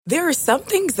There are some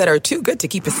things that are too good to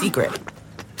keep a secret.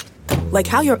 Like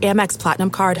how your Amex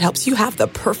Platinum card helps you have the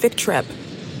perfect trip.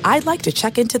 I'd like to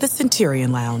check into the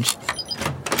Centurion Lounge.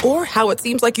 Or how it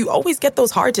seems like you always get those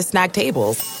hard-to-snag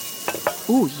tables.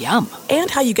 Ooh, yum.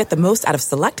 And how you get the most out of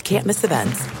select can't-miss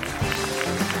events.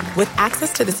 With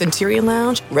access to the Centurion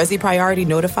Lounge, Resi Priority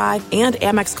Notified, and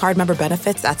Amex card member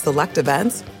benefits at select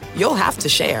events, you'll have to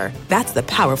share. That's the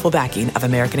powerful backing of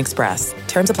American Express.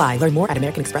 Terms apply. Learn more at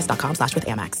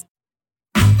americanexpress.com/withAmex.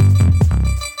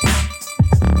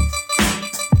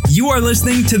 You are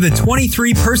listening to the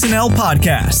 23 Personnel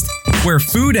Podcast, where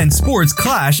food and sports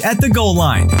clash at the goal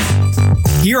line.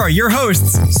 Here are your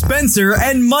hosts, Spencer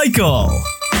and Michael.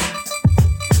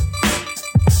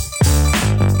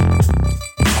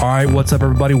 All right, what's up,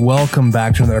 everybody? Welcome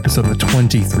back to another episode of the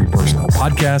 23 Personnel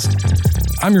Podcast.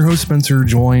 I'm your host, Spencer,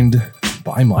 joined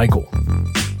by Michael.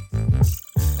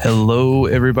 Hello,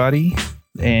 everybody.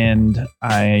 And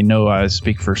I know I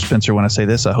speak for Spencer when I say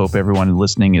this. I hope everyone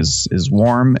listening is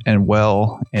warm and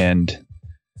well and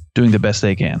doing the best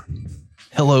they can.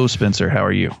 Hello, Spencer. How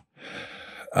are you?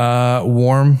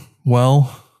 Warm,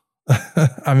 well.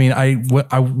 I mean, I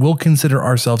will consider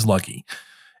ourselves lucky.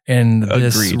 And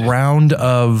this Agreed. round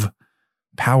of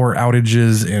power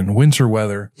outages and winter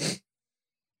weather,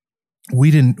 we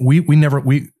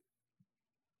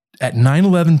at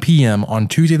 9:11 p.m. on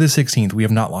Tuesday the 16th, we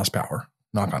have not lost power.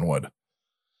 Knock on wood.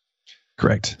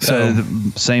 Correct. So,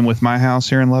 same with my house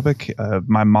here in Lubbock.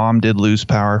 My mom did lose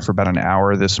power for about an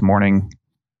hour this morning.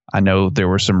 I know there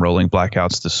were some rolling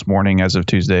blackouts this morning as of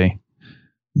Tuesday,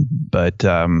 but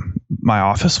my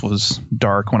office was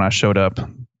dark when I showed up.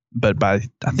 But by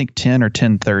I think 10 or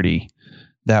 10:30,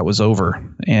 that was over.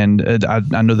 And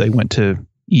I know they went to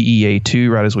EEA2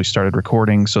 right as we started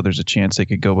recording, so there's a chance they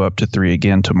could go up to 3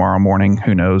 again tomorrow morning.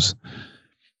 Who knows?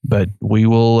 But we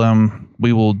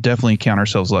will definitely count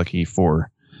ourselves lucky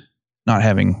for not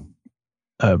having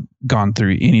gone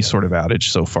through any sort of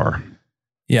outage so far.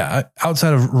 Yeah,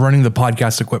 outside of running the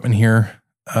podcast equipment here,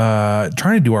 trying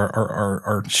to do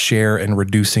our share and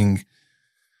reducing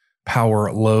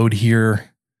power load here.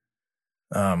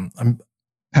 How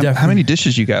many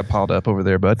dishes you got piled up over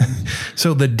there, bud?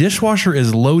 So the dishwasher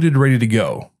is loaded, ready to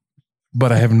go,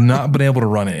 but I have not been able to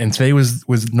run it. And today was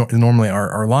normally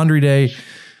our laundry day.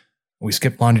 We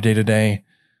skipped laundry day today.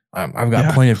 I've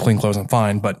got plenty of clean clothes. I'm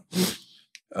fine. But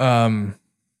the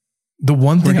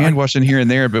one thing we're hand washing here and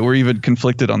there, but we're even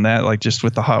conflicted on that. Like just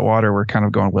with the hot water, we're kind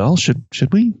of going, well, should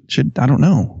we? I don't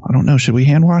know. Should we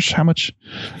hand wash? How much?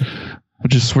 We're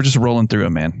just rolling through it,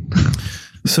 man.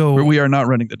 So we are not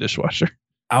running the dishwasher.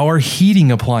 Our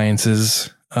heating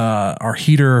appliances, our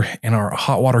heater and our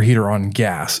hot water heater are on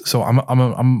gas. So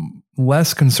I'm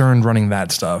less concerned running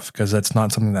that stuff because that's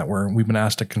not something that we've been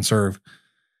asked to conserve,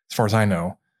 as far as I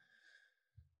know.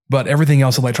 But everything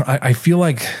else, I feel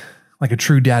like a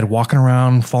true dad walking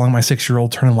around, following my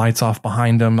 6-year-old, turning lights off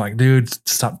behind him. Like, dude,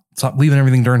 stop leaving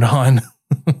everything turned on.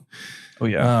 Oh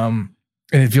yeah. And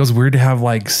it feels weird to have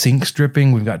like sinks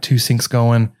dripping. We've got 2 sinks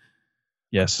going.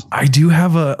 Yes. I do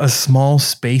have a small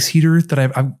space heater that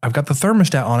I've got the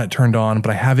thermostat on it turned on, but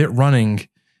I have it running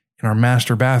in our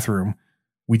master bathroom.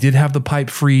 We did have the pipe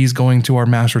freeze going to our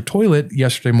master toilet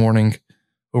yesterday morning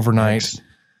overnight. Nice.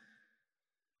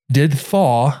 Did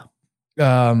thaw.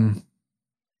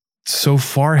 So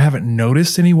far, haven't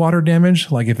noticed any water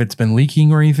damage, like if it's been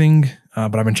leaking or anything,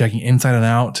 but I've been checking inside and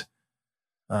out.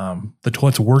 The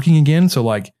toilet's working again, so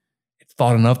like it's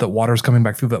thawed enough that water's coming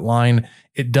back through that line.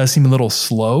 It does seem a little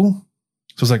slow.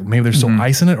 So it's like maybe there's still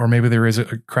ice in it, or maybe there is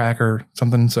a crack or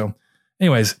something. So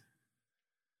anyways,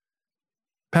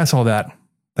 past all that,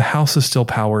 the house is still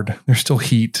powered. There's still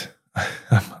heat.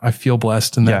 I feel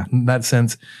blessed in that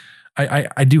sense.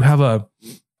 I do have a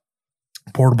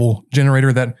portable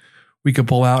generator that we could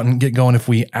pull out and get going if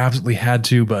we absolutely had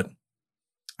to, but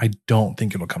I don't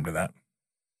think it'll come to that.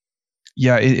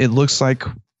 Yeah, it looks like,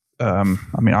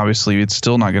 obviously it's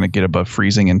still not going to get above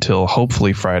freezing until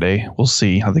hopefully Friday. We'll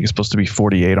see. I think it's supposed to be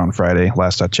 48 on Friday,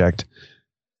 last I checked.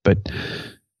 But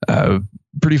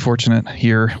pretty fortunate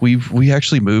here. We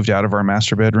actually moved out of our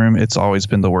master bedroom. It's always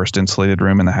been the worst insulated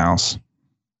room in the house.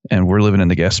 And we're living in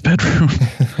the guest bedroom.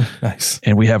 Nice.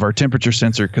 And we have our temperature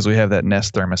sensor because we have that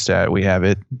Nest thermostat. We have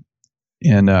it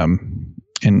in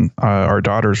our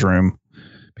daughter's room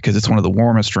because it's one of the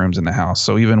warmest rooms in the house.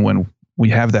 So even when we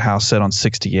have the house set on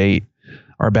 68,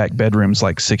 our back bedroom's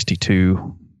like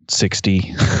 62,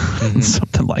 60,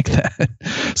 something like that.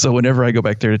 So whenever I go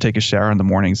back there to take a shower in the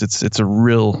mornings, it's a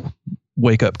real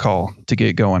wake up call to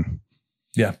get going.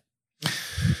 Yeah.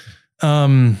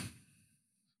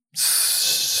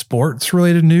 Sports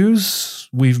related news.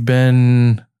 We've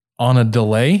been on a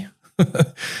delay.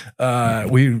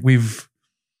 We've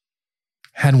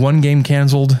had one game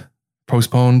canceled,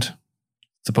 postponed,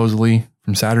 supposedly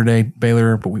from Saturday,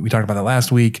 Baylor, but we talked about that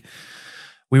last week.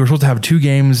 We were supposed to have 2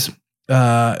 games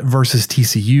versus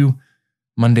TCU,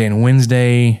 Monday and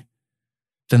Wednesday.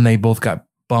 Then they both got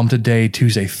bumped a day,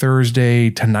 Tuesday, Thursday.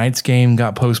 Tonight's game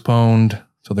got postponed,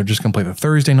 so they're just going to play the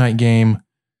Thursday night game.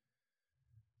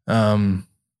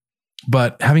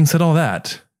 But having said all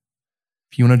that,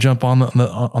 if you want to jump on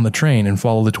the train and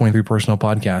follow the 23 Personnel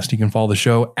podcast, you can follow the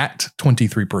show at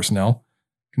 23 Personnel.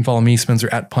 You can follow me, Spencer,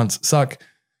 at Punts Suck,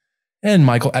 and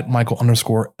Michael at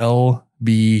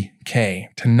Michael_LBK.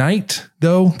 Tonight,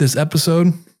 though, this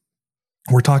episode,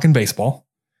 we're talking baseball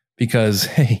because,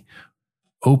 hey,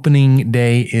 opening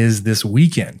day is this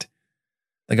weekend.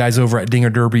 The guys over at Dinger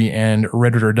Derby and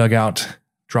Red Ritter Dugout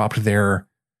dropped their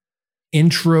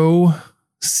intro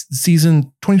season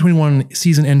 2021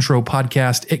 season intro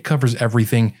podcast. It covers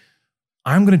everything.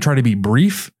 I'm going to try to be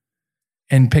brief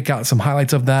and pick out some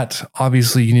highlights of that.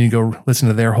 Obviously, you need to go listen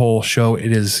to their whole show.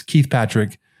 It is Keith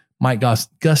Patrick, Mike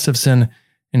Gustafson,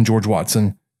 and George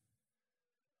Watson.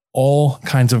 All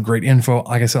kinds of great info.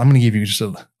 Like I said, I'm going to give you just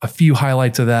a few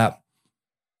highlights of that.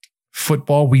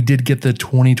 Football, we did get the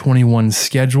 2021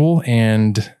 schedule,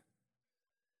 and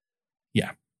yeah,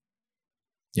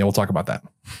 we'll talk about that.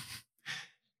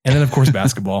 And then, of course,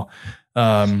 basketball,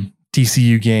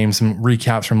 TCU game, some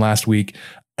recaps from last week.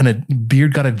 And a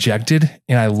Beard got ejected,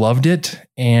 and I loved it.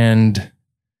 And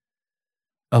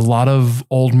a lot of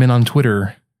old men on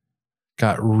Twitter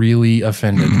got really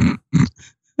offended.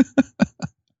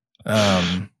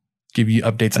 Give you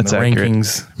updates on the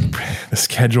rankings, the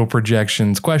schedule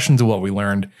projections, questions of what we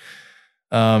learned.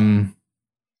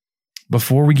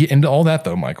 Before we get into all that,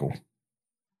 though, Michael,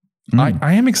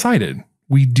 I am excited.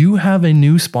 We do have a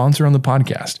new sponsor on the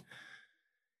podcast,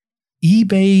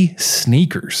 eBay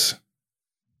Sneakers.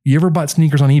 You ever bought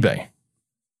sneakers on eBay?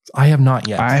 I have not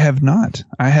yet. I have not.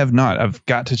 I've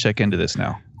got to check into this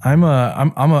now. I'm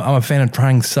a fan of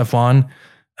trying stuff on.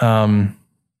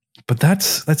 But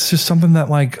that's just something that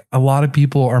like a lot of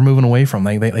people are moving away from.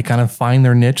 They kind of find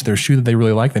their niche, their shoe that they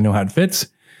really like. They know how it fits,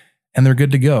 and they're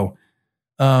good to go.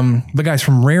 But guys,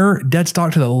 from rare dead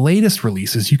stock to the latest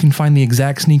releases, you can find the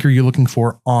exact sneaker you're looking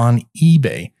for on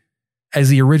eBay. As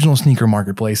the original sneaker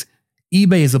marketplace,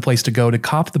 eBay is the place to go to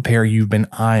cop the pair you've been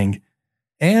eyeing.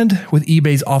 And with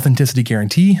eBay's authenticity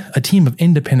guarantee, a team of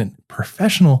independent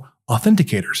professional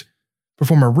authenticators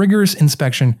perform a rigorous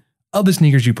inspection of the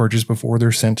sneakers you purchase before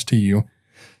they're sent to you,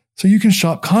 so you can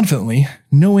shop confidently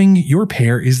knowing your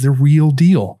pair is the real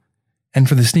deal. And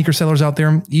for the sneaker sellers out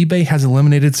there, eBay has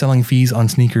eliminated selling fees on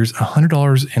sneakers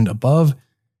 $100 and above,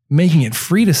 making it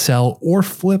free to sell or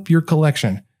flip your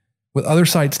collection. With other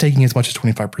sites taking as much as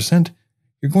 25%,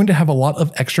 you're going to have a lot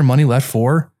of extra money left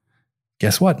for,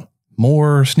 guess what?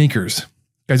 More sneakers.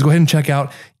 Guys, go ahead and check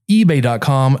out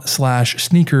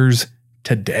ebay.com/sneakers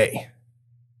today.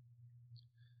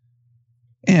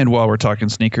 And while we're talking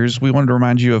sneakers, we wanted to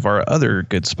remind you of our other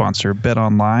good sponsor,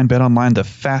 BetOnline. BetOnline, the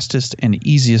fastest and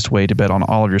easiest way to bet on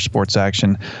all of your sports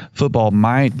action. Football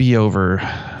might be over,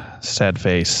 sad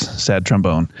face, sad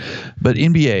trombone, but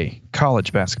NBA,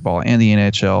 college basketball, and the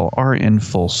NHL are in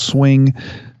full swing.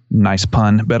 Nice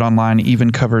pun. BetOnline even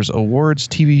covers awards,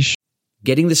 TV shows.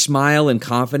 Getting the smile and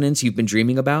confidence you've been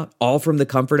dreaming about, all from the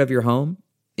comfort of your home,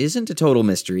 isn't a total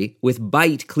mystery with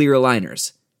Byte clear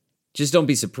aligners. Just don't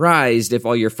be surprised if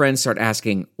all your friends start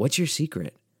asking, what's your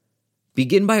secret?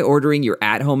 Begin by ordering your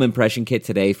at-home impression kit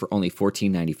today for only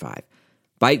 $14.95.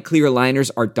 Byte clear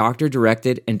aligners are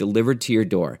doctor-directed and delivered to your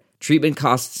door. Treatment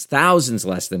costs thousands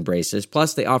less than braces,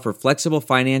 plus they offer flexible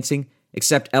financing,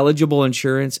 accept eligible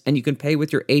insurance, and you can pay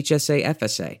with your HSA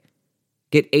FSA.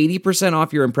 Get 80%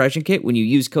 off your impression kit when you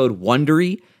use code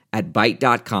WONDERY at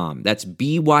Byte.com. That's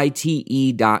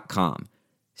BYTE.com.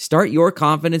 Start your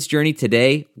confidence journey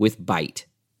today with Byte.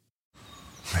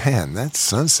 Man, that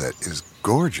sunset is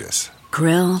gorgeous.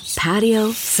 Grill,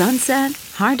 patio, sunset.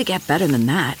 Hard to get better than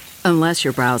that. Unless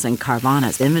you're browsing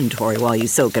Carvana's inventory while you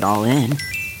soak it all in.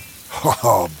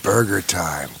 Oh, burger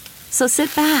time. So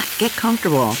sit back, get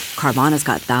comfortable. Carvana's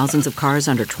got thousands of cars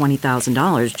under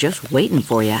 $20,000 just waiting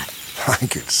for you. I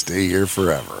could stay here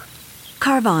forever.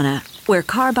 Carvana, where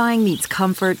car buying meets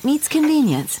comfort meets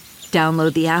convenience.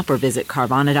 Download the app or visit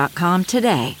Carvana.com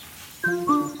today.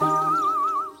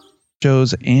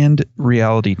 Shows and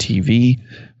reality TV,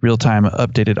 real-time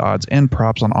updated odds and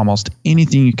props on almost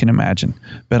anything you can imagine.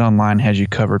 BetOnline has you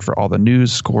covered for all the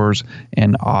news, scores,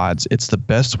 and odds. It's the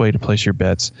best way to place your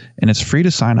bets, and it's free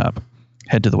to sign up.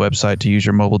 Head to the website to use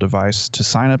your mobile device to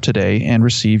sign up today and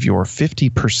receive your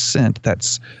 50%,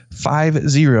 that's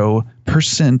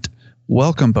 50%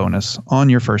 welcome bonus on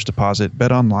your first deposit.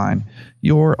 BetOnline,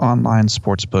 your online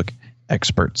sportsbook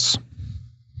experts.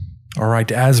 All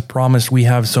right, as promised, we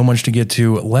have so much to get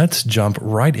to. Let's jump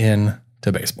right in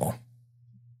to baseball.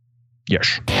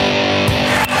 Yes.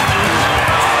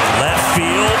 Left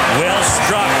field, well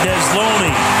struck.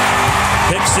 Desloney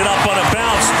picks it up on a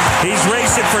bounce. He's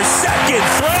racing for second.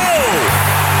 Throw!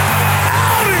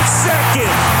 Out in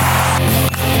second!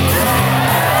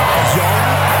 Young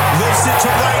lifts it to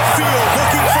right field,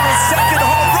 looking for his second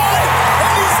home run,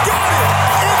 and he's got it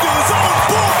into his own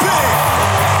bullpen.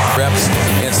 Reps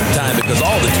and some time because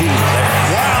all the tools are there.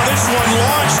 Wow, this one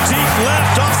launched deep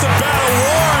left off the bat of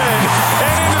Warren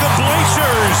and into the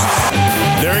bleachers.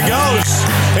 There he goes,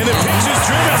 and the pitch is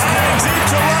driven deep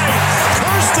to right.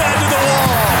 Kjerstad to the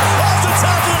wall, off the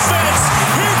top of the fence.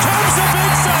 Here comes the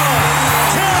big fella.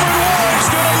 Cameron Warren's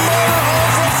going to motor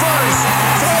home from first.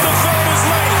 Throw to third is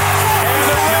late, and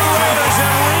the Red Raiders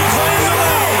have reclaimed the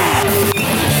lead.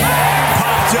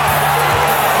 Popped up.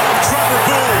 Trevor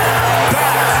Boone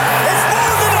back. It's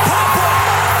more than a pop-up.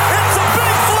 It's a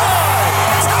big fly.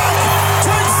 Tuck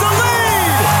takes the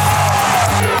lead.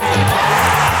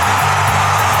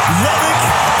 Levick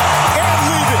and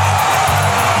leave it.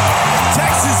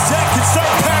 Texas Tech can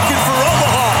start packing for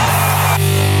Omaha.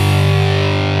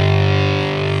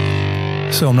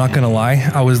 So I'm not going to lie.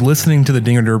 I was listening to the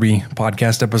Dinger Derby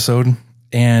podcast episode,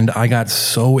 and I got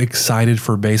so excited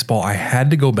for baseball. I had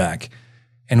to go back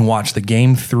and watch the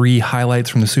Game 3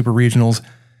 highlights from the Super Regionals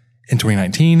in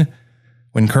 2019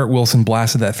 when Kurt Wilson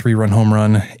blasted that 3-run home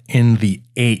run in the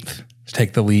 8th to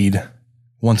take the lead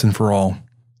once and for all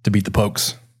to beat the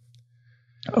Pokes.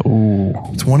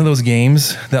 Oh, It's one of those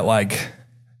games that like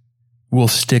will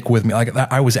stick with me. Like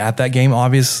I was at that game,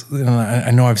 obviously.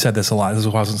 I know I've said this a lot. This is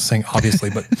why I wasn't saying obviously,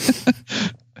 but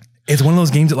it's one of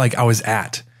those games that like I was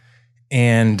at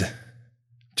and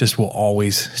just will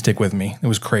always stick with me. It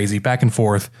was crazy, back and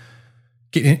forth,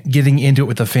 getting into it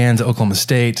with the fans at Oklahoma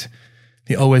State,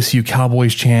 the OSU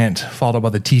Cowboys chant, followed up by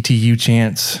the TTU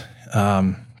chants.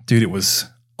 Dude, it was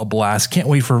a blast. Can't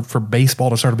wait for baseball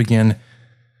to start up again.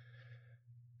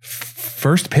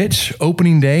 First pitch,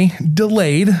 opening day,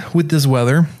 delayed with this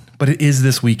weather, but it is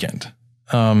this weekend.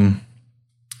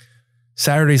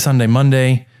 Saturday, Sunday,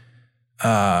 Monday,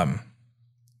 down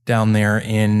there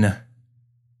in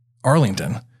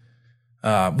Arlington.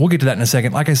 We'll get to that in a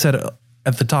second. Like I said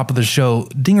at the top of the show,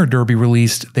 Dinger Derby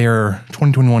released their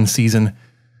 2021 season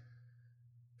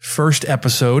first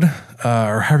episode,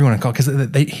 or however you want to call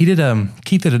it, because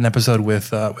Keith did an episode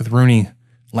with Rooney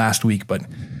last week, but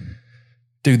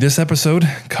dude, this episode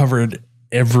covered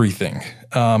everything.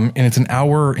 And it's an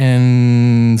hour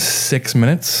and 6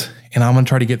 minutes. And I'm going to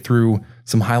try to get through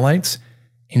some highlights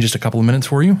in just a couple of minutes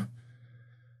for you.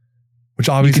 Which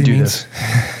obviously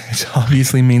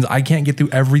means I can't get through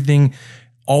everything,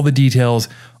 all the details,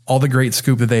 all the great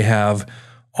scoop that they have,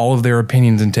 all of their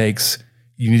opinions and takes.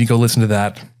 You need to go listen to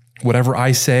that. Whatever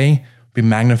I say will be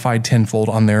magnified tenfold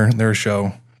on their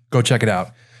show. Go check it out.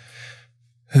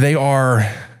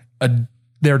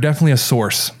 They're definitely a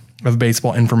source of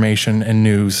baseball information and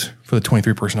news for the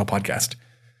 23 Personnel Podcast.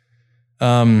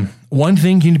 One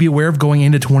thing you need to be aware of going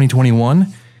into 2021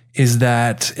 is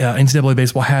that NCAA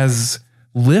baseball has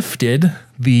lifted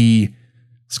the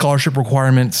scholarship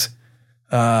requirements,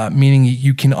 meaning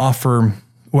you can offer,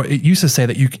 well, it used to say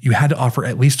that you had to offer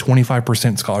at least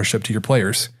 25% scholarship to your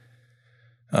players,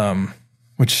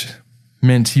 which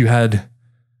meant you had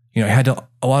a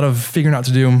lot of figuring out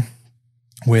to do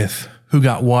with who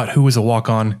got what, who was a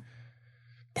walk-on,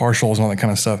 partials, and all that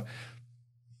kind of stuff.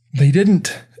 They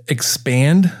didn't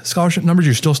expand scholarship numbers.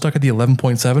 You're still stuck at the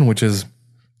 11.7, which is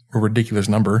a ridiculous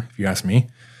number, if you ask me.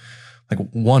 Like,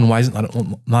 one, why is it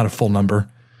not a full number?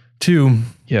 Two,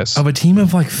 yes, of a team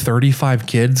of like 35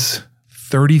 kids,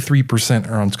 33%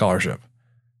 are on scholarship.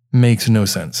 Makes no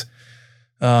sense.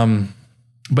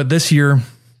 But this year,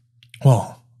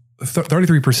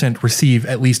 33% receive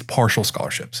at least partial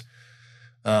scholarships.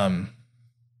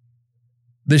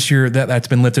 This year that's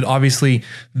been lifted. Obviously,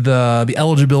 the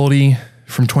eligibility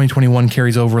from 2021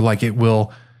 carries over like it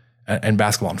will in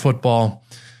basketball and football.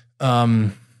 I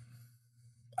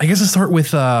guess let's start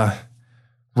with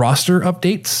roster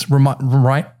updates,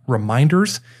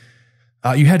 reminders.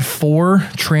 You had 4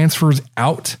 transfers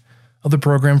out of the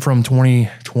program from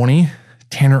 2020.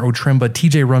 Tanner Otremba,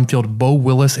 TJ Rumfield, Bo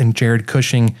Willis, and Jared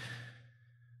Cushing.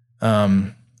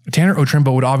 Tanner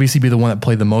Otremba would obviously be the one that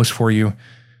played the most for you.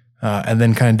 And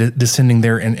then kind of descending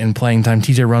there in playing time.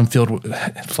 TJ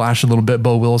Rumfield flashed a little bit.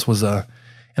 Bo Willis was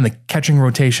and the catching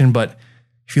rotation. But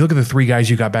if you look at the three guys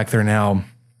you got back there now,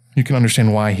 you can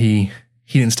understand why he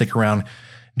didn't stick around.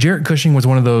 Jarrett Cushing was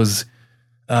one of those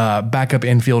backup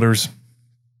infielders.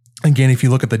 Again, if you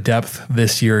look at the depth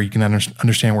this year, you can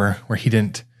understand where he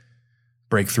didn't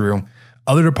break through.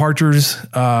 Other departures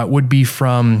would be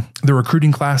from the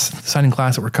recruiting class, the signing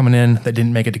class that were coming in that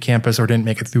didn't make it to campus or didn't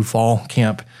make it through fall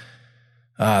camp.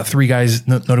 Three guys,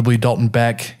 notably Dalton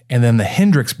Beck, and then the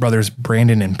Hendricks brothers,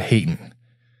 Brandon and Peyton.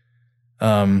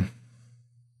 And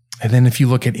then if you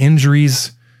look at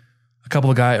injuries, a couple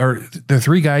of guys, or there are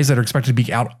three guys that are expected to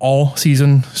be out all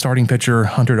season. Starting pitcher,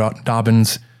 Hunter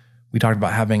Dobbins. We talked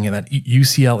about having that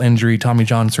UCL injury, Tommy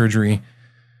John surgery.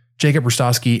 Jacob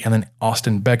Rostowski, and then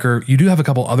Austin Becker. You do have a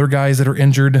couple other guys that are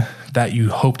injured that you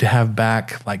hope to have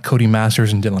back, like Cody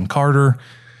Masters and Dylan Carter.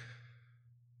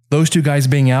 Those two guys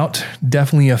being out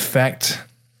definitely affect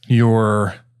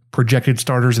your projected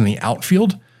starters in the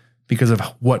outfield because of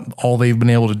what all they've been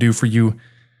able to do for you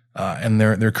and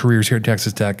their careers here at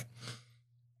Texas Tech.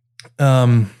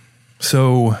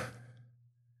 So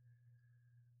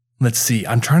let's see.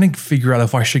 I'm trying to figure out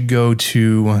if I should go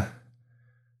to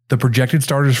the projected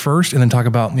starters first and then talk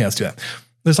about, let's do that.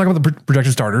 Let's talk about the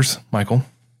projected starters, Michael.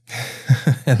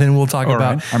 And then we'll talk about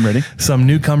right, I'm ready. Some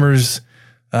newcomers,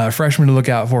 freshmen to look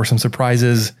out for, some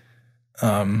surprises.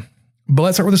 But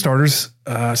let's start with the starters.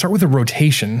 Start with the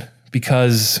rotation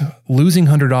because losing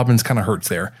Hunter Dobbins kind of hurts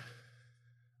there.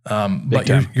 But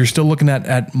you're still looking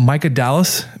at Micah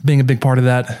Dallas being a big part of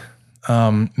that.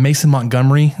 Mason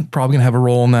Montgomery probably going to have a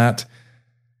role in that.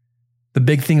 The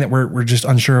big thing that we're just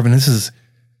unsure of, and this is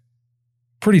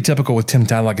pretty typical with Tim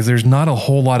Tadlock, is there's not a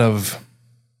whole lot of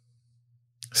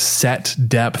set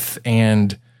depth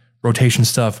and rotation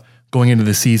stuff going into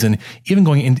the season, even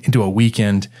going into a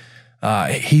weekend.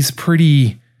 He's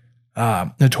pretty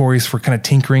notorious for kind of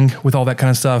tinkering with all that kind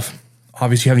of stuff.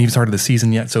 Obviously, you haven't even started the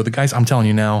season yet. So the guys, I'm telling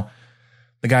you now,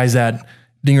 the guys at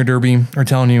Dinger Derby are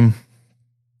telling you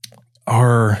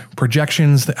are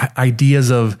projections, the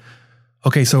ideas of,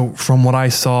 okay, so from what I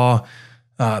saw,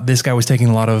 this guy was taking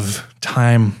a lot of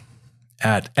time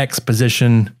at X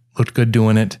position, looked good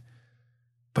doing it,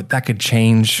 but that could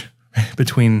change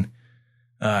between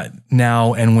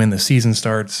now and when the season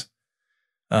starts.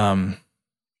 But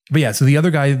yeah, so the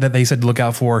other guy that they said to look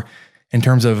out for in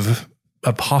terms of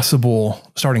a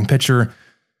possible starting pitcher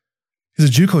is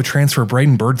a JUCO transfer,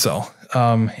 Braden Birdsell.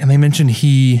 And they mentioned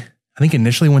he, I think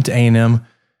initially went to A&M,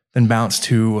 then bounced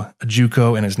to a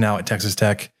JUCO and is now at Texas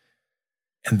Tech.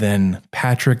 And then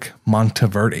Patrick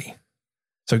Monteverde.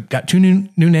 So got two new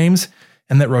names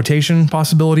and that rotation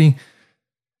possibility.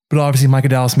 But obviously Micah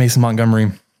Dallas, Mason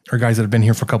Montgomery are guys that have been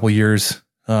here for a couple of years.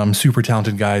 Super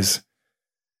talented guys.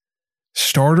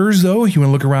 Starters, though, you want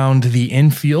to look around the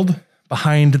infield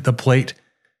behind the plate.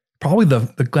 Probably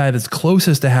the guy that's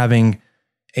closest to having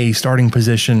a starting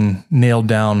position nailed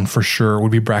down for sure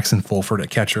would be Braxton Fulford at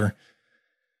catcher.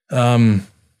 But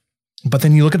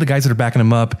then you look at the guys that are backing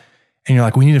him up, and you're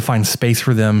like, we need to find space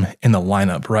for them in the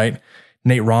lineup, right?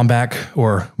 Nate Rombach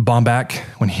or Bombach,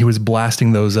 when he was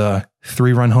blasting those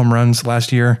 3-run home runs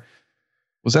last year.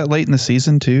 Was that late in the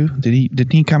season too?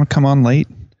 Didn't he kind of come on late?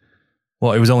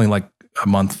 Well, it was only like a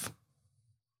month.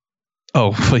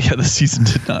 Oh, well, yeah, the season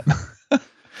did not.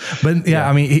 But yeah,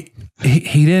 I mean,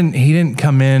 he didn't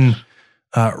come in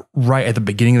right at the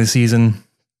beginning of the season.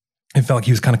 It felt like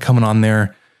he was kind of coming on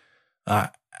there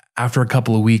after a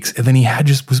couple of weeks, and then he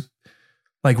was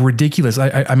like ridiculous.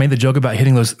 I made the joke about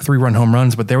hitting those 3-run home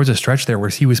runs, but there was a stretch there where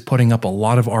he was putting up a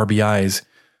lot of RBIs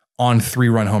on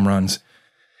 3-run home runs.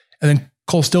 And then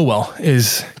Cole Stillwell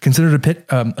is considered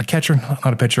a catcher,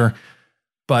 not a pitcher,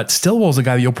 but Stillwell's a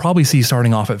guy that you'll probably see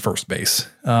starting off at first base.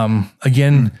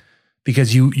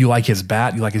 Because you like his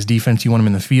bat, you like his defense, you want him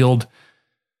in the field.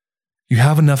 You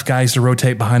have enough guys to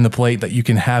rotate behind the plate that you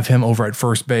can have him over at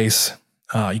first base.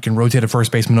 You can rotate a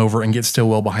first baseman over and get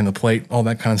Stillwell behind the plate, all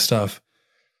that kind of stuff.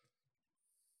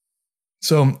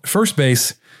 So first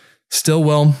base,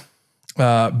 Stillwell,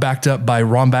 backed up by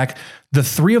Rombach. The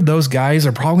three of those guys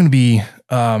are probably going to be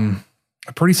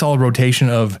a pretty solid rotation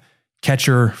of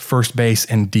catcher, first base,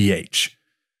 and DH.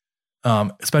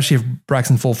 Especially if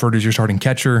Braxton Fulford is your starting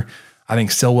catcher. I think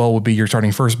Stillwell would be your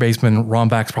starting first baseman.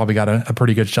 Rombach's probably got a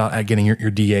pretty good shot at getting your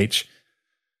DH.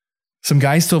 Some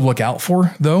guys to look out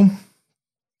for, though.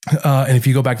 And if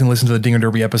you go back and listen to the Dinger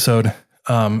Derby episode,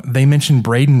 they mentioned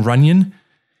Braden Runyon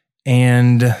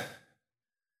and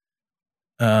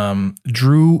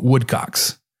Drew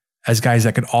Woodcocks as guys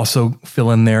that could also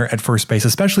fill in there at first base,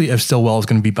 especially if Stillwell is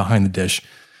going to be behind the dish.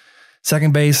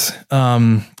 Second base,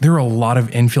 there are a lot of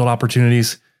infield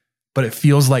opportunities, but it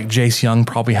feels like Jace Young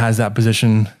probably has that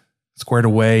position squared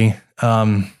away.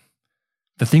 The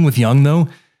thing with Young, though,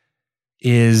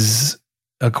 is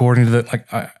according to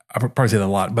I probably say that a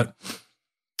lot, but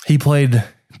he played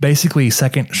basically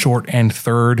second, short, and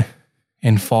third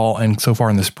in fall and so far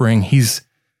in the spring. He's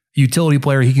a utility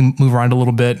player. He can move around a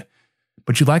little bit,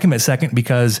 but you like him at second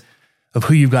because of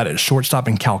who you've got at shortstop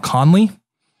in Cal Conley.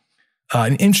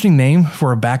 An interesting name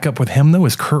for a backup with him, though,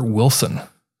 is Kurt Wilson,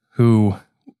 who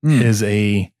is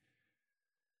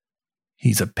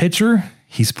he's a pitcher.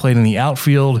 He's played in the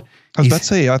outfield. I was about to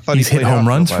say, I thought he's hit home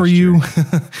runs for you.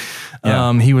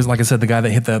 Yeah. He was, like I said, the guy that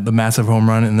hit the massive home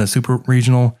run in the Super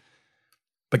Regional.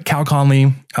 But Cal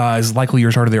Conley is likely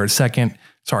your starter there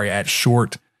at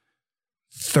short.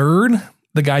 Third,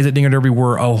 the guys at Dinger Derby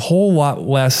were a whole lot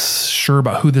less sure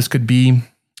about who this could be,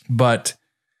 but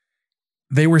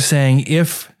they were saying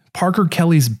if Parker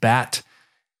Kelly's bat,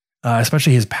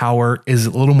 especially his power, is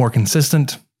a little more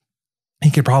consistent, he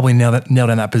could probably nail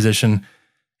down that position.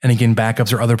 And again,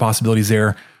 backups or other possibilities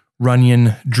there.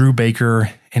 Runyon, Drew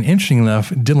Baker, and interesting enough,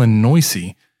 Dylan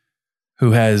Noisy,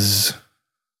 who has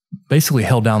basically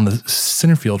held down the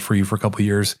center field for you for a couple of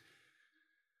years.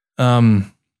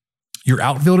 Your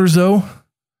outfielders, though,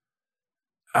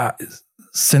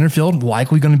 center field,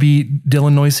 likely going to be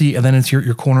Dylan Noisy, and then it's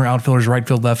your corner outfielders, right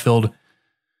field, left field.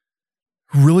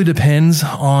 Really depends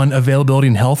on availability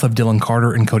and health of Dylan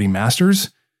Carter and Cody Masters,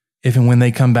 if and when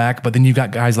they come back. But then you've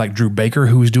got guys like Drew Baker,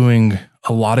 who was doing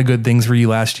a lot of good things for you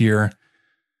last year.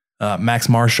 Max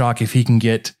Marshak, if he can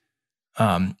get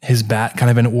his bat kind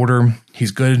of in order,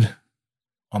 he's good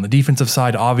on the defensive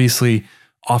side. Obviously,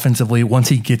 offensively, once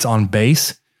he gets on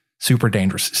base, super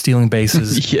dangerous, stealing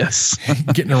bases, yes,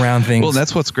 getting around things. Well,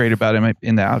 that's what's great about him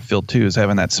in the outfield too, is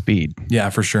having that speed. Yeah,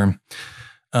 for sure.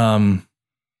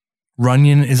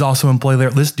 Runyon is also in play there.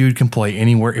 This dude can play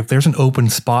anywhere. If there's an open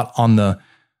spot on the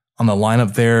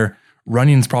lineup there,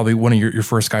 Runyon's probably one of your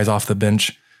first guys off the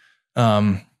bench,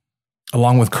 along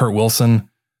with Kurt Wilson.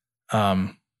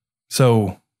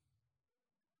 So,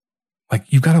 like,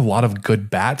 you've got a lot of good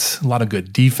bats, a lot of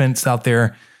good defense out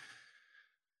there.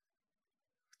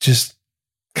 Just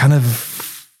kind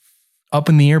of up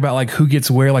in the air about like who gets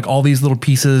where, like all these little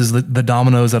pieces, the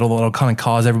dominoes that'll kind of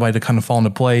cause everybody to kind of fall into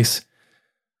place.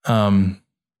 But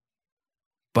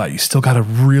you still got a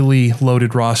really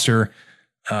loaded roster.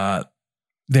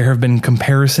 There have been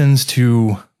comparisons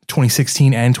to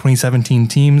 2016 and 2017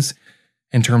 teams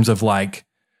in terms of like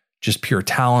just pure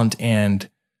talent and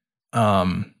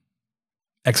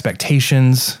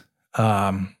expectations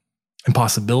and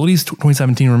possibilities.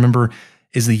 2017, remember,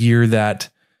 is the year that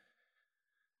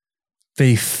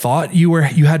they thought you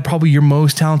had probably your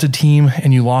most talented team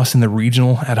and you lost in the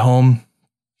regional at home.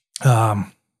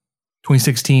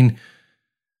 2016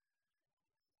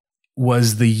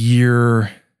 was the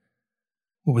year.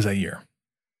 What was that year?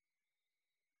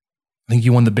 I think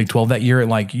you won the Big 12 that year.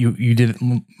 Like you did it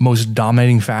in most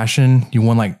dominating fashion. You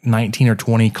won like 19 or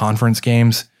 20 conference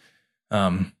games.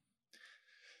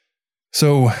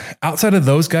 So outside of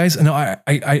those guys, I know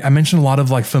I mentioned a lot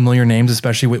of like familiar names,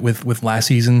 especially with last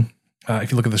season.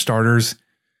 If you look at the starters,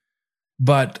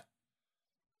 but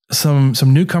some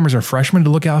newcomers or freshmen to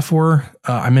look out for.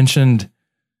 I mentioned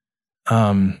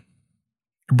Braden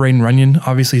Runyon.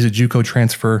 Obviously, he's a JUCO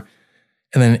transfer,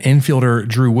 and then infielder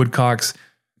Drew Woodcocks.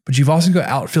 But you've also got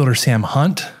outfielder Sam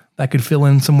Hunt that could fill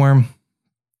in somewhere,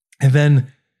 and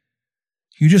then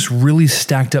you just really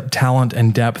stacked up talent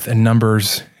and depth and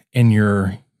numbers in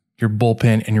your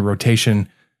bullpen and your rotation.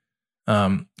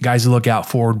 Guys to look out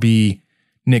for would be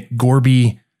Nick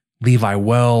Gorby, Levi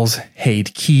Wells,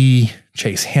 Hade Key,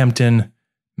 Chase Hampton,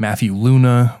 Matthew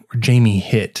Luna, or Jamie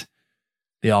Hitt.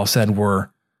 They all said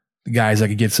were the guys that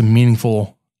could get some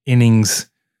meaningful innings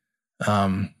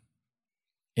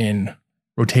in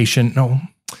rotation. No,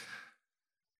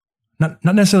 not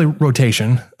necessarily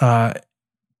rotation,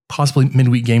 possibly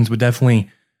midweek games, but definitely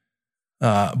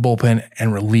bullpen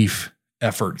and relief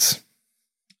efforts.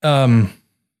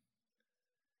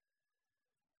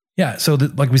 Yeah, so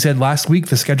like we said last week,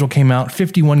 the schedule came out,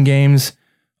 51 games.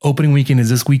 Opening weekend is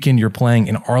this weekend. You're playing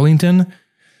in Arlington.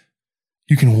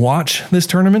 You can watch this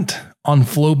tournament on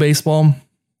Flow Baseball.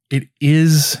 It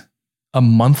is a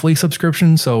monthly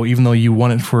subscription, so even though you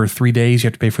want it for 3 days, you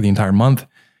have to pay for the entire month.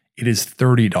 It is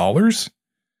 $30.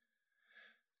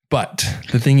 But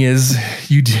the thing is,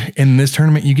 in this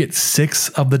tournament, you get 6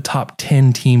 of the top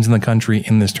 10 teams in the country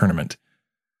in this tournament.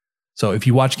 So if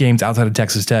you watch games outside of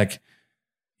Texas Tech,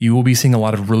 you will be seeing a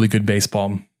lot of really good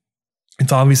baseball.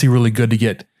 It's obviously really good to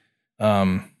get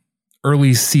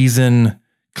early season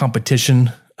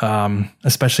competition,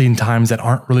 especially in times that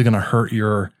aren't really going to hurt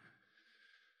your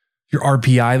your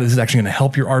RPI. This is actually going to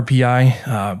help your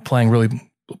RPI, playing really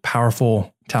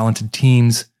powerful, talented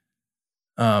teams.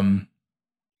 Playing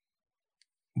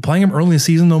them early in the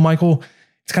season, though, Michael,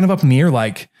 it's kind of up in the air.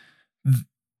 Like,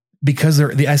 because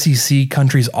the SEC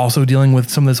country is also dealing with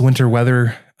some of this winter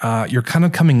weather, you're kind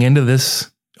of coming into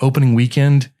this opening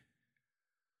weekend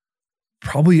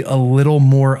probably a little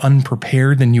more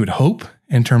unprepared than you would hope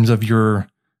in terms of your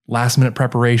last minute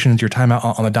preparations, your time out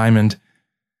on the diamond.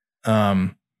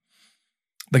 The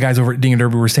guys over at Ding and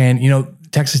Derby were saying,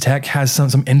 Texas Tech has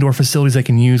some indoor facilities they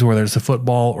can use, whether it's a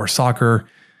football or soccer.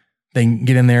 They can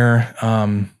get in there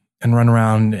and run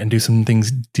around and do some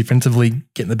things defensively,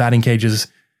 get in the batting cages,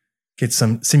 get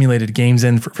some simulated games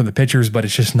in for the pitchers, but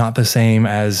it's just not the same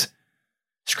as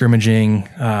scrimmaging,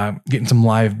 getting some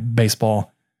live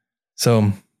baseball.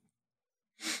 So,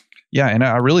 yeah, and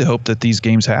I really hope that these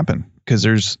games happen, because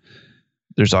there's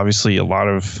obviously a lot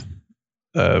of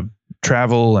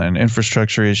travel and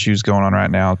infrastructure issues going on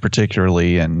right now,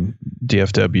 particularly in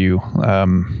DFW.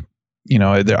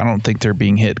 I don't think they're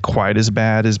being hit quite as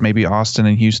bad as maybe Austin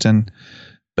and Houston,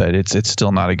 but it's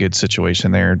still not a good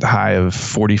situation there. The high of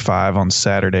 45 on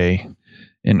Saturday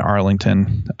in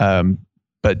Arlington.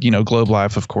 But Globe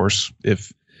Life, of course,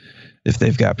 if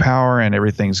they've got power and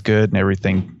everything's good and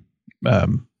everything,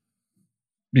 can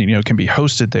be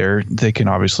hosted there, they can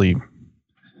obviously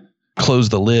close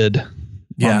the lid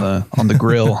on the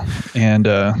grill and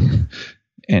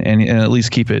at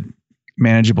least keep it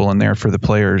manageable in there for the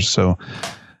players. So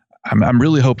I'm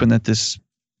really hoping that this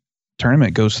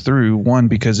tournament goes through, one,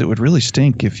 because it would really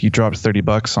stink if you dropped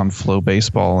 $30 on Flow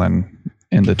Baseball and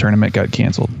the tournament got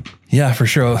canceled. Yeah, for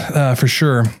sure.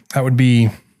 That would be,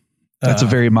 that's a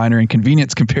very minor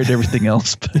inconvenience compared to everything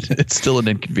else, but it's still an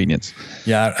inconvenience.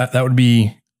 Yeah, that would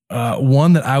be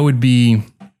one that I would be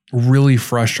really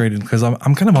frustrated, because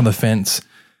I'm kind of on the fence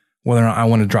whether or not I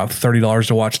want to drop $30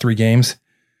 to watch 3 games,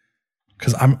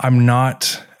 because I'm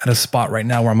not at a spot right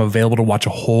now where I'm available to watch a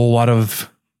whole lot of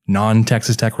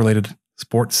non-Texas Tech related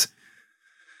sports.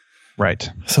 Right.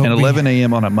 So 11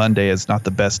 a.m. on a Monday is not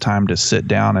the best time to sit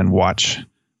down and watch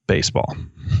baseball.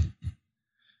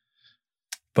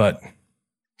 But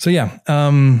so, yeah.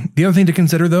 The other thing to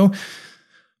consider, though,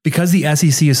 because the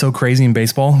SEC is so crazy in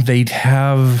baseball, they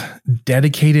have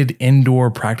dedicated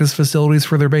indoor practice facilities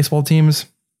for their baseball teams.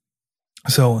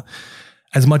 So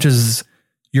as much as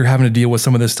you're having to deal with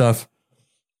some of this stuff,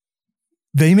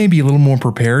 they may be a little more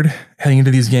prepared heading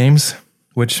into these games,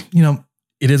 which,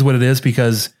 it is what it is,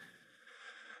 because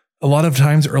a lot of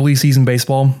times early season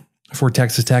baseball for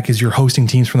Texas Tech is you're hosting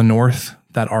teams from the north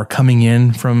that are coming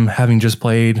in from having just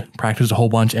practiced a whole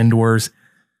bunch indoors,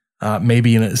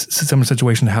 maybe in a similar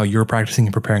situation to how you're practicing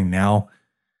and preparing now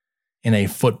in a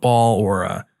football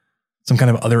or some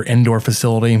kind of other indoor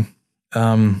facility.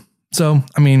 So,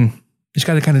 you just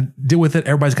got to kind of deal with it.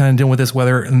 Everybody's kind of dealing with this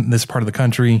weather in this part of the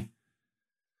country.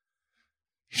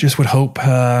 You just would hope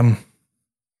to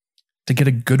get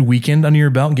a good weekend under your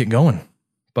belt and get going.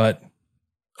 But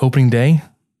opening day,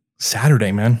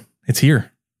 Saturday, man, it's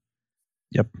here.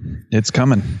 Yep, it's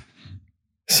coming.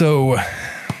 So I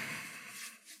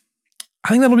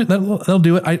think that'll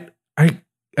do it. I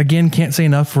again can't say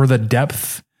enough for the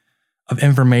depth of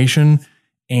information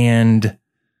and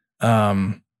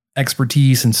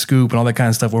expertise and scoop and all that kind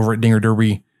of stuff over at Dinger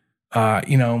Derby.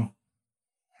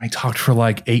 I talked for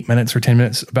like 8 minutes or 10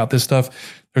 minutes about this stuff.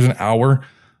 There's an hour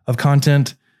of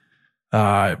content.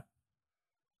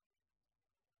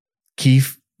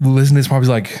 Keith, listening to this, probably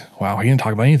like, wow, he didn't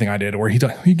talk about anything I did, or he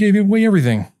gave away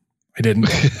everything. I didn't.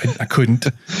 I couldn't.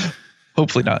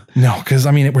 Hopefully not. No, because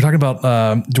we're talking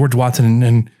about George Watson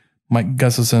and Mike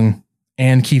Gustafson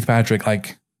and Keith Patrick.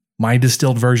 Like, my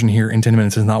distilled version here in 10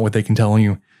 minutes is not what they can tell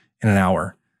you in an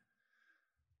hour.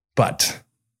 But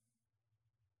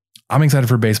I'm excited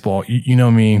for baseball. You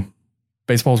know me.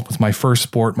 Baseball was my first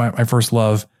sport, my first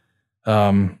love.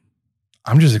 I'm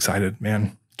just excited,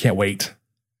 man. Can't wait.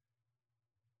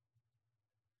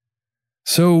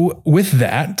 So with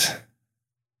that,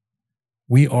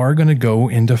 we are going to go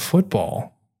into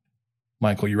football.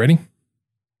 Michael, you ready?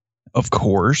 Of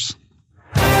course.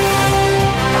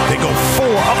 They go 4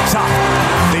 up top.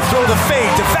 They throw the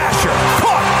fade to Vasher.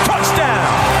 Caught. Touchdown.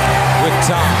 With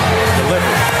time.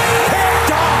 Delivered.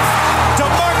 Picked off.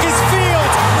 DeMarcus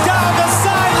Fields down the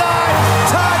sideline.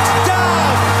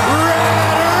 Touchdown.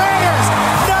 Red Raiders.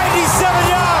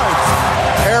 97 yards.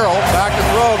 Harrell back to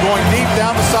throw. Going deep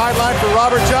down the sideline for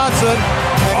Robert Johnson.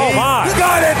 Oh, my.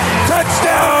 Got it.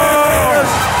 Touchdown.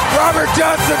 Raiders. Robert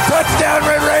Johnson. Touchdown.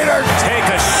 Red Raiders. Take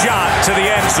a shot to the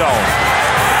end zone.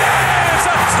 It's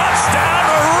a touchdown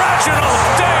to Reginald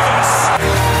Davis.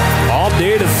 All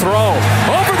day to throw.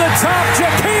 Over the top.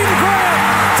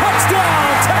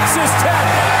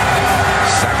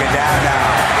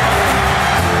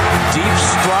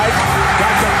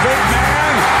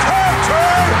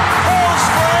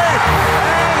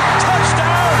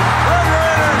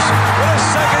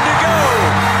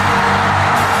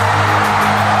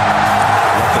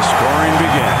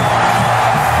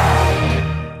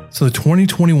 So the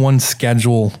 2021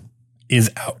 schedule is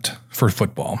out for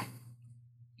football.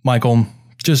 Michael,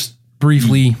 just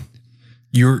briefly,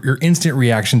 your instant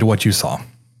reaction to what you saw.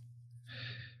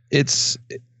 It's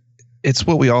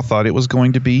what we all thought it was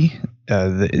going to be.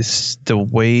 The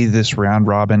way this round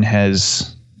robin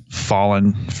has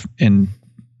fallen in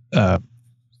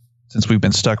since we've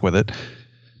been stuck with it.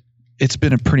 It's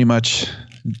been a pretty much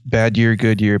bad year,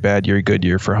 good year, bad year, good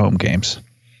year for home games.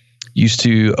 Used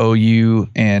to OU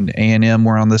and A&M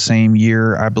were on the same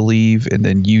year, I believe, and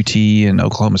then UT and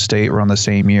Oklahoma State were on the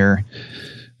same year,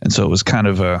 and so it was kind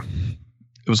of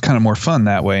more fun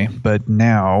that way. But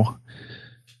now,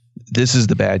 this is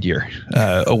the bad year.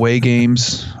 Away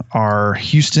games are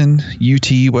Houston, UT,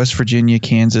 West Virginia,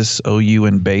 Kansas, OU,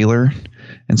 and Baylor,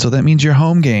 and so that means your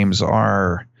home games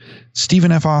are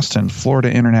Stephen F. Austin,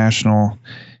 Florida International,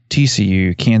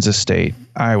 TCU, Kansas State,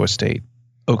 Iowa State,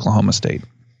 Oklahoma State.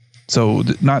 So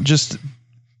not just,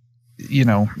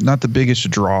 not the biggest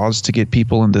draws to get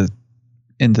people in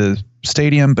the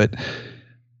stadium, but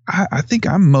I think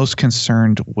I'm most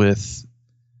concerned with,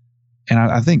 and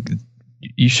I think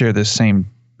you share this same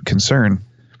concern.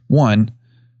 One,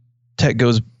 Tech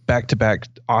goes back-to-back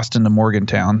Austin to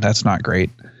Morgantown. That's not great.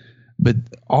 But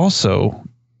also,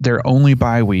 their only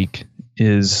bye week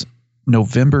is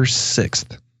November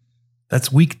 6th.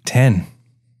 That's week 10.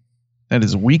 That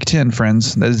is week 10,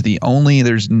 friends. That is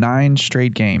there's 9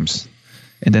 straight games,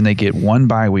 and then they get one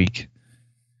bye week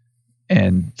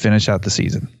and finish out the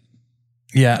season.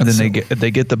 Yeah. And then they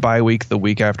get the bye week the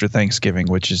week after Thanksgiving,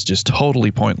 which is just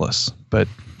totally pointless. But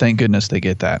thank goodness they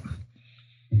get that.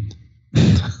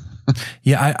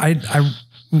 Yeah,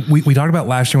 we talked about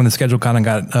last year when the schedule kind of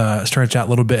got stretched out a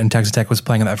little bit, and Texas Tech was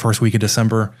playing in that first week of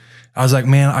December. I was like,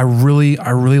 man, I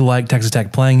really like Texas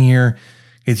Tech playing here.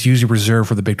 It's usually reserved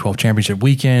for the Big 12 championship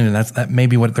weekend, and that may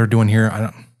be what they're doing here.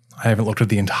 I haven't looked at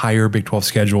the entire Big 12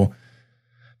 schedule,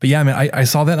 but yeah, man, I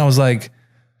saw that and I was like,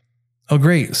 oh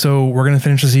great, so we're gonna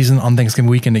finish the season on Thanksgiving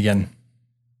weekend again.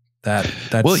 That's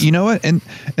well, you know what, and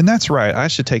that's right. I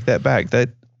should take that back. That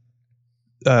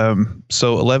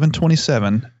so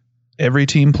 11/27, every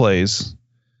team plays,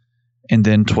 and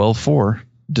then 12/4,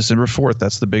 December 4th.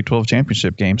 That's the Big 12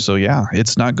 championship game. So yeah,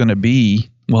 it's not going to be.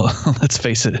 Well, let's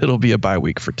face it, it'll be a bye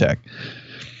week for Tech.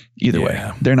 Either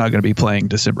way, they're not going to be playing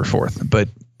December 4th. But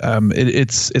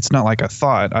it's not like I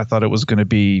thought. I thought it was going to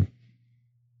be,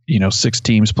 6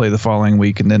 teams play the following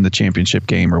week and then the championship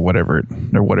game or whatever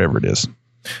it is.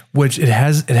 Which it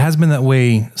has been that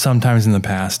way sometimes in the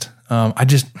past.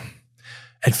 It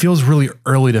feels really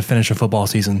early to finish a football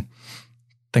season,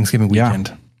 Thanksgiving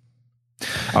weekend. Yeah.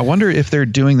 I wonder if they're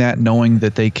doing that knowing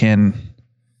that they can.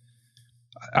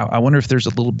 I wonder if there's a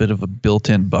little bit of a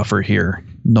built-in buffer here,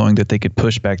 knowing that they could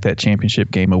push back that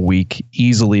championship game a week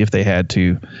easily if they had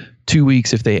to, 2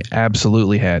 weeks if they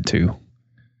absolutely had to,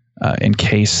 in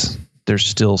case there's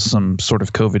still some sort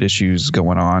of COVID issues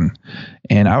going on.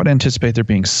 And I would anticipate there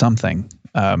being something.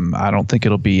 I don't think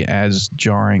it'll be as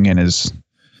jarring and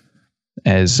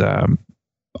as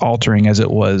altering as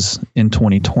it was in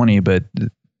 2020, but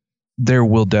there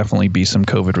will definitely be some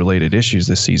COVID-related issues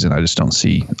this season. I just don't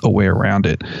see a way around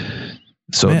it.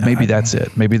 So maybe that's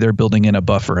it. Maybe they're building in a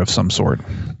buffer of some sort.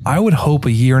 I would hope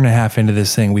a year and a half into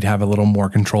this thing, we'd have a little more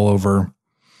control over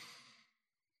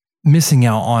missing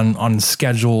out on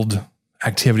scheduled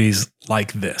activities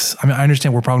like this. I mean, I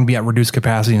understand we're probably going to be at reduced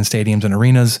capacity in stadiums and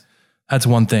arenas. That's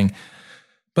one thing.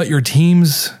 But your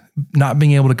teams not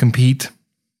being able to compete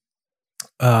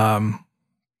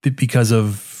because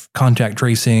of contact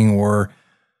tracing or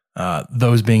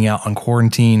those being out on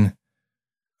quarantine.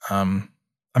 I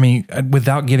mean,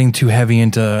 without getting too heavy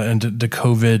into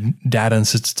COVID data and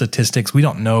statistics, we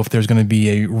don't know if there's going to be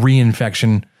a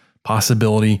reinfection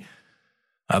possibility.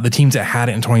 The teams that had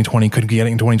it in 2020 could get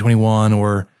it in 2021,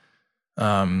 or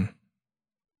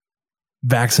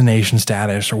vaccination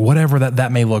status or whatever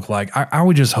that may look like. I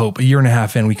would just hope a year and a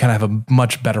half in, we kind of have a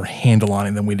much better handle on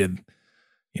it than we did,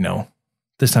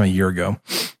 this time a year ago.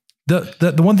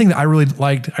 The one thing that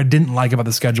I didn't like about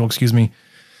the schedule, excuse me.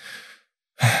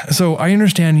 So I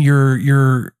understand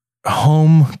your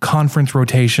home conference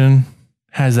rotation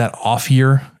has that off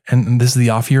year, and this is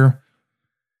the off year.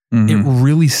 Mm-hmm. It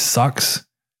really sucks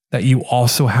that you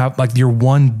also have your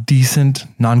one decent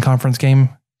non-conference game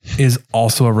is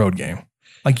also a road game.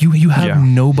 You have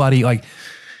nobody,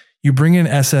 you bring in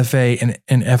SFA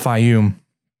and FIU,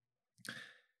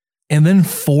 and then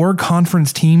 4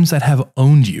 conference teams that have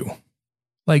owned you.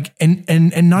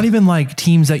 And not even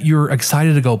teams that you're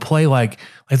excited to go play,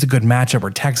 it's a good matchup,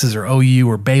 or Texas or OU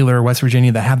or Baylor or West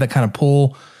Virginia that have that kind of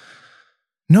pull.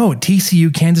 No,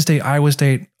 TCU, Kansas State, Iowa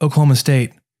State, Oklahoma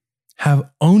State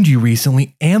have owned you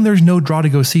recently, and there's no draw to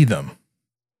go see them.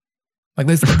 Like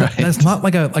that's not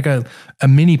like a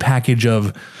mini package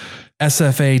of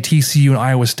SFA, TCU, and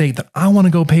Iowa State that I want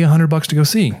to go pay $100 to go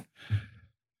see.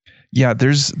 Yeah,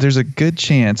 there's a good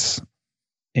chance,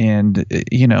 and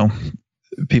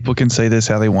people can say this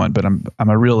how they want, but I'm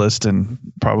a realist and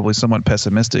probably somewhat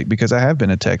pessimistic because I have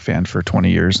been a Tech fan for 20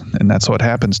 years, and that's what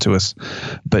happens to us.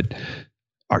 But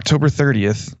October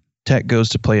 30th, Tech goes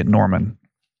to play at Norman,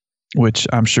 which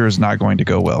I'm sure is not going to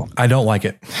go well. I don't like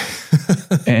it.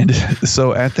 And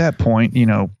so at that point,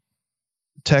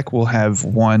 Tech will have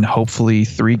won hopefully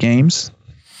 3 games.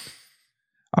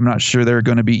 I'm not sure they're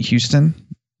going to beat Houston.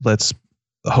 Let's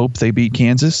hope they beat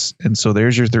Kansas. And so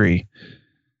there's your 3.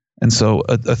 And so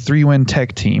a 3-win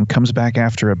Tech team comes back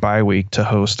after a bye week to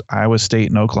host Iowa State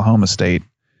and Oklahoma State.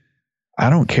 I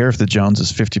don't care if the Jones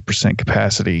is 50%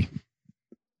 capacity.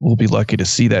 We'll be lucky to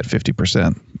see that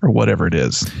 50% or whatever it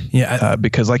is. Yeah.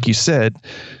 Because like you said,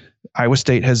 Iowa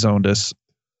State has owned us.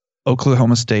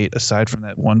 Oklahoma State, aside from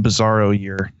that one Bizarro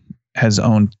year, has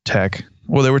owned Tech.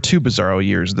 Well, there were 2 Bizarro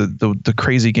years, the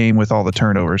crazy game with all the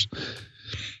turnovers.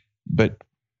 But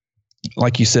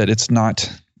like you said, it's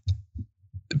not,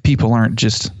 people aren't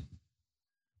just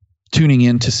tuning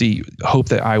in to hope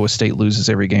that Iowa State loses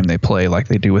every game they play like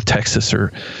they do with Texas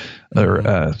or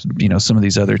some of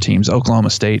these other teams. Oklahoma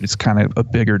State is kind of a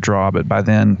bigger draw, but by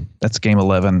then that's game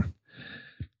 11.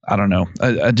 I don't know.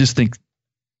 I just think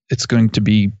it's going to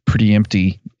be pretty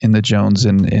empty in the Jones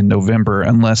in November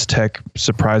unless Tech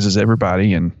surprises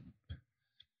everybody and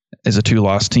is a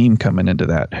 2-loss team coming into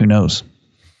that. Who knows?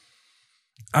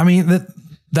 I mean,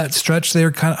 that stretch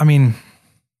there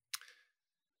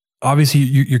obviously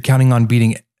you're counting on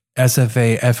beating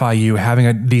SFA, FIU, having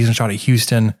a decent shot at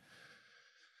Houston.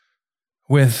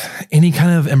 With any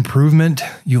kind of improvement,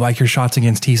 you like your shots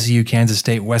against TCU, Kansas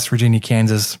State, West Virginia,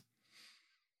 Kansas.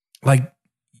 Like,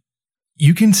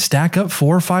 you can stack up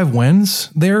 4 or 5 wins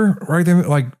there, right there,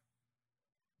 like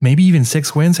maybe even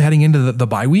 6 wins heading into the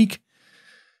bye week,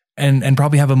 and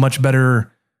probably have a much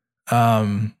better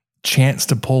chance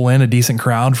to pull in a decent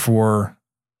crowd for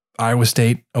Iowa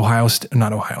State,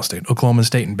 Oklahoma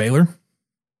State, and Baylor.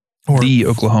 Or the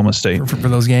Oklahoma State for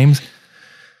those games.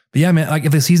 But yeah, man, like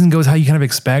if the season goes how you kind of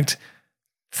expect,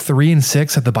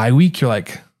 3-6 at the bye week, you're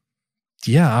like,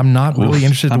 yeah, I'm not really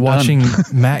interested in watching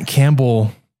Matt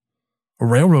Campbell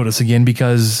railroad us again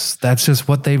because that's just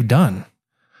what they've done.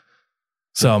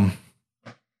 So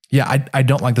yeah, I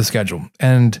don't like the schedule.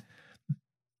 And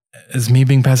as me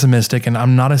being pessimistic, and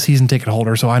I'm not a season ticket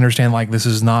holder, so I understand this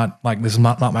is not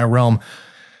my realm.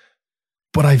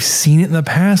 But I've seen it in the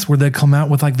past where they come out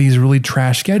with these really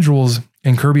trash schedules.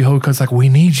 And Kirby Hocutt's like, we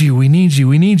need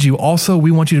you. Also,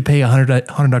 we want you to pay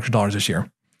 $100 extra this year.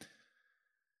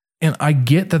 And I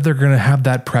get that they're going to have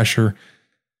that pressure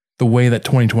the way that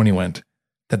 2020 went,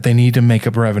 that they need to make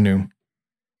up revenue.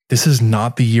 This is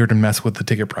not the year to mess with the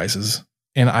ticket prices.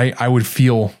 And I would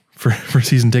feel for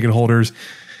season ticket holders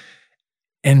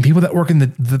and people that work in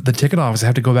the ticket office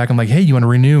have to go back and hey, you want to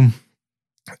renew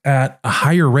at a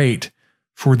higher rate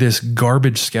for this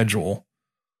garbage schedule.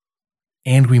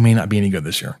 And we may not be any good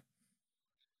this year.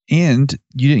 And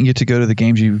you didn't get to go to the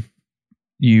games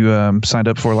you signed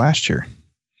up for last year.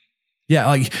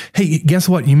 Yeah, hey, guess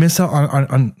what? You missed out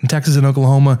on Texas and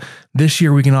Oklahoma. This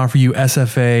year we can offer you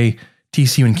SFA,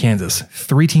 TCU, and Kansas.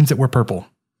 3 teams that wear purple.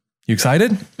 You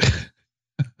excited?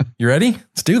 You ready?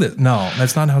 Let's do this. No,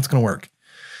 that's not how it's going to work.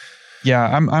 Yeah,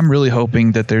 I'm really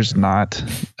hoping that there's not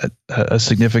a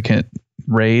significant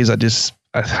raise. I just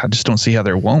don't see how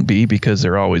there won't be because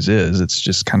there always is. It's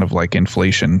just kind of like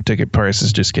inflation. Ticket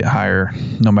prices just get higher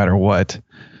no matter what.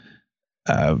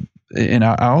 And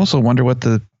I also wonder what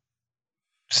the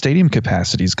stadium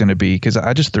capacity is going to be because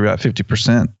I just threw out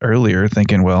 50% earlier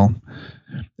thinking, well,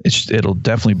 it'll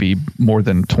definitely be more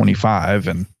than 25.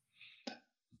 And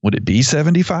would it be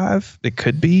 75? It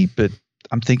could be, but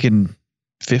I'm thinking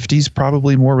 50 is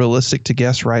probably more realistic to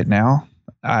guess right now.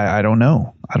 I don't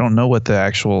know. I don't know what the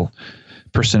actual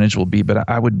percentage will be, but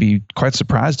I would be quite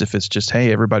surprised if it's just,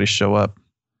 hey, everybody show up.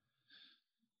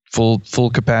 Full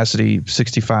capacity,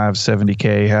 65,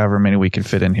 70K, however many we can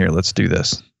fit in here. Let's do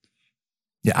this.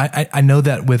 Yeah, I know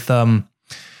that with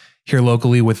here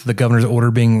locally with the governor's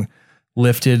order being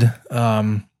lifted,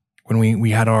 when we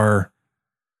had our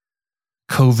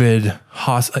COVID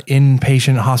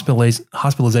inpatient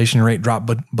hospitalization rate drop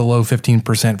below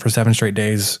 15% for 7 straight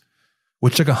days,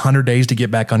 which took 100 days to get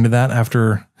back under that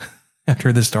after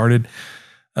this started.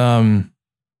 You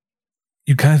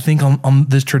kind of think on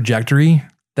this trajectory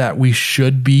that we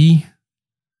should be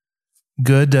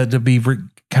good to be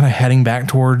kind of heading back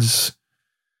towards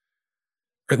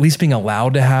at least being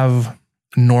allowed to have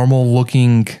normal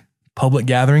looking public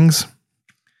gatherings.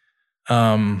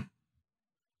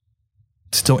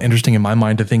 Still interesting in my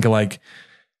mind to think of like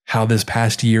how this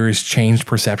past year has changed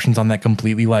perceptions on that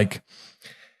completely. Like,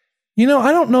 I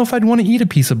don't know if I'd want to eat a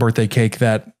piece of birthday cake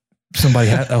that somebody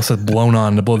else had blown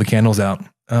on to blow the candles out.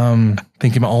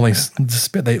 Thinking about all the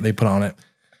spit they put on it.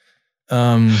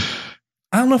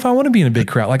 I don't know if I want to be in a big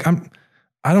crowd. Like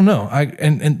I don't know.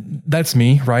 And that's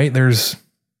me, right? There's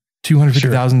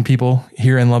 250,000 people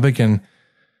here in Lubbock and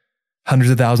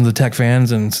hundreds of thousands of Tech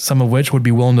fans, and some of which would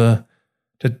be willing to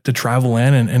travel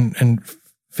in and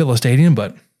fill a stadium.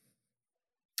 But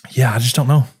yeah, I just don't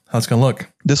know how it's going to look.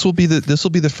 This will be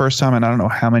the first time in I don't know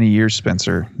how many years,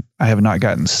 Spencer, I have not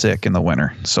gotten sick in the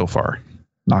winter so far.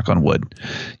 Knock on wood.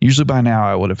 Usually by now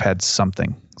I would have had some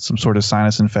sort of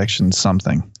sinus infection,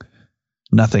 something.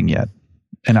 Nothing yet.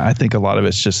 And I think a lot of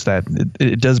it's just that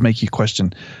it does make you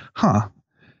question,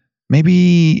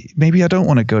 maybe I don't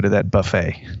want to go to that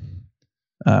buffet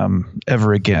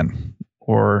ever again.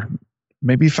 Or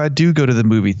maybe if I do go to the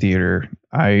movie theater,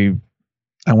 I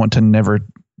want to never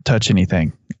touch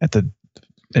anything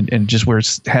and just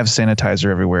have sanitizer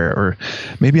everywhere. Or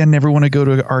maybe I never want to go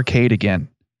to an arcade again,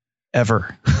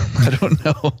 ever. I don't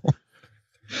know.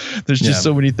 There's just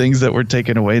so many things that were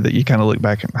taken away that you kind of look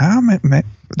back and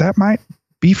that might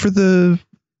be for the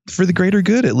greater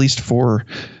good, at least for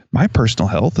my personal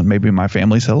health and maybe my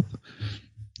family's health.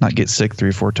 Not get sick 3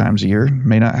 or 4 times a year.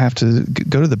 May not have to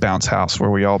go to the bounce house where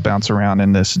we all bounce around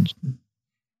in this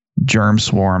germ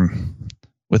swarm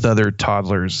with other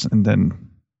toddlers and then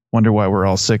wonder why we're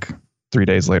all sick 3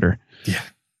 days later. Yeah.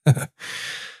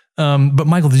 But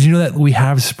Michael, did you know that we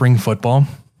have spring football?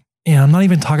 And I'm not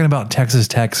even talking about Texas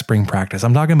Tech spring practice.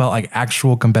 I'm talking about like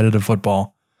actual competitive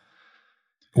football.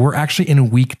 We're actually in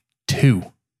week 2.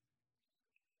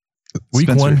 Week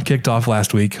Spencer. 1 kicked off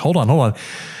last week. Hold on. A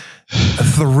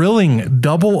thrilling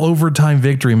double overtime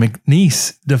victory.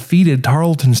 McNeese defeated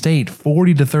Tarleton State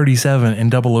 40-37 in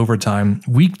double overtime.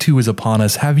 Week 2 is upon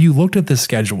us. Have you looked at this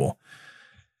schedule?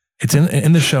 It's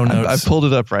in the show notes. I pulled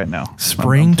it up right now.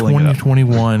 Spring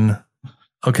 2021.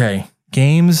 Okay.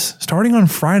 Games starting on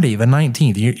Friday, the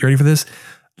 19th. You ready for this?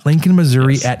 Lincoln,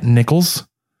 Missouri at Nichols.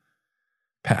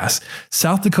 Pass.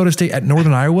 South Dakota State at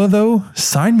Northern Iowa, though.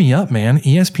 Sign me up, man.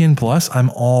 ESPN Plus. I'm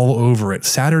all over it.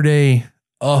 Saturday,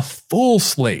 a full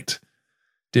slate.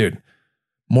 Dude,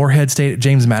 Morehead State at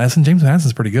James Madison. James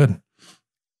Madison's pretty good.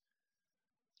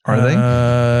 Are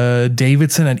they?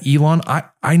 Davidson at Elon.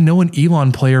 I know an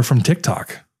Elon player from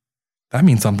TikTok. That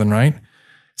means something, right?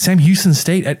 Sam Houston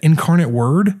State at Incarnate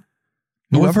Word.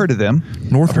 I've heard of them.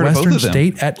 Northwestern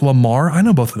State at Lamar. I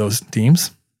know both of those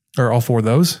teams, or all 4 of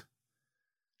those.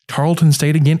 Tarleton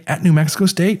State again at New Mexico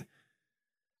State.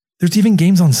 There's even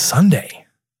games on Sunday.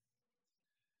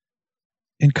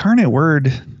 Incarnate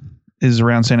Word is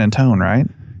around San Antonio, right?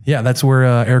 Yeah, that's where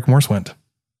Eric Morse went.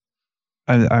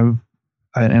 And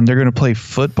they're going to play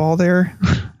football there?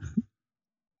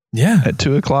 Yeah. At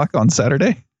 2:00 on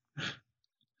Saturday?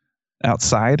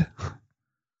 Outside?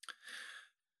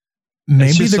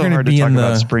 Maybe they're going to be in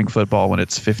the spring football when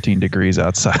it's 15 degrees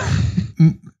outside.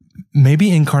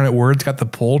 Maybe Incarnate Word's got the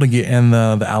pull to get in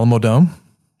the Alamo Dome.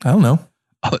 I don't know.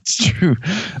 Oh, that's true.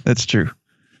 That's true.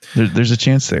 There's a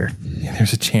chance there. Yeah,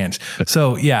 there's a chance.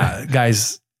 So yeah,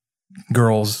 guys,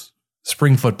 girls,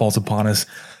 spring football's upon us.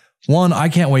 One, I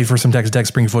can't wait for some Texas Tech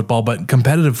spring football, but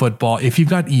competitive football, if you've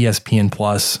got ESPN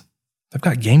Plus, they've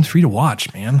got games for you to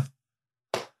watch, man.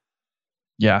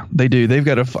 Yeah, they do. They've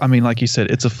got like you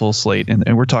said, it's a full slate,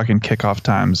 and we're talking kickoff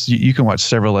times. You can watch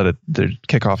several at the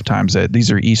kickoff times. These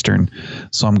are Eastern,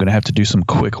 so I'm going to have to do some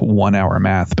quick 1 hour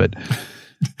math, but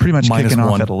pretty much kicking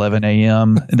off at 11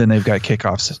 a.m. And then they've got 3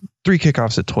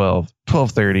 kickoffs at 12,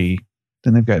 12:30.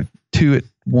 Then they've got 2 at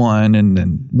 1, and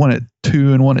then 1 at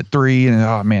 2 and 1 at 3. And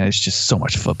oh man, it's just so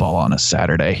much football on a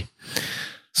Saturday.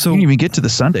 So you didn't even get to the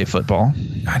Sunday football.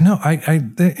 I know.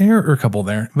 There are a couple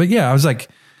there, but yeah, I was like,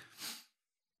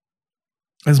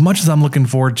 as much as I'm looking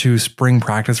forward to spring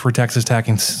practice for Texas Tech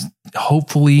and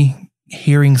hopefully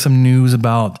hearing some news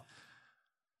about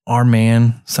our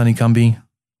man, Sonny Cumbie,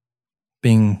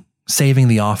 saving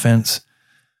the offense,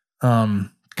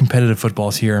 competitive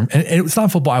football's here. And it's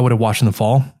not football I would have watched in the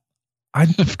fall. I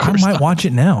might watch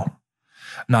it now.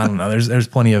 No, I don't know. There's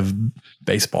plenty of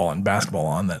baseball and basketball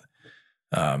on that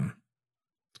going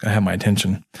to have my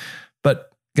attention.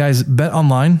 But guys, Bet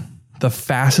Online, the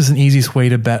fastest and easiest way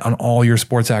to bet on all your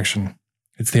sports action.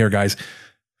 It's there, guys.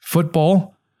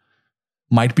 Football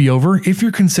might be over. If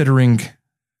you're considering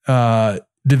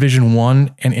Division I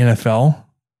and NFL,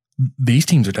 these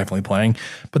teams are definitely playing.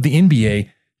 But the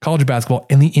NBA, college basketball,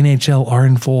 and the NHL are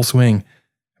in full swing.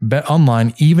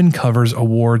 BetOnline even covers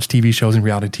awards, TV shows, and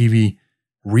reality TV.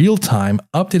 Real-time,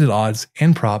 updated odds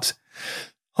and props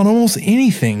on almost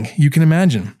anything you can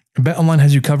imagine. BetOnline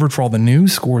has you covered for all the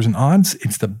news, scores, and odds.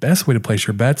 It's the best way to place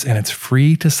your bets, and it's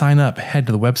free to sign up. Head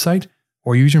to the website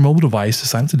or use your mobile device to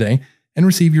sign up today and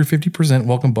receive your 50%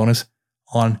 welcome bonus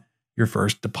on your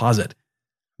first deposit.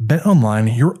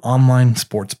 BetOnline, your online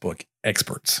sportsbook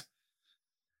experts.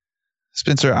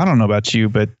 Spencer, I don't know about you,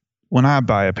 but when I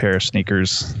buy a pair of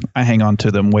sneakers, I hang on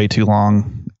to them way too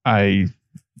long. I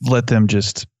let them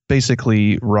just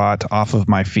basically rot off of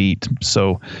my feet.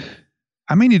 So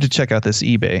I may need to check out this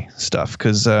eBay stuff,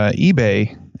 because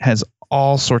eBay has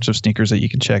all sorts of sneakers that you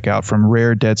can check out, from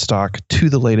rare dead stock to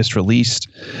the latest released.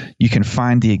 You can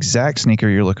find the exact sneaker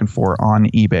you're looking for on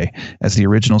eBay. As the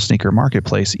original sneaker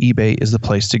marketplace, eBay is the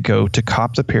place to go to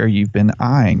cop the pair you've been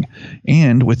eyeing.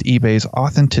 And with eBay's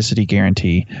authenticity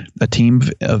guarantee, a team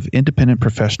of independent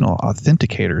professional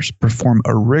authenticators perform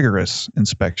a rigorous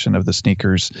inspection of the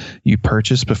sneakers you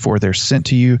purchase before they're sent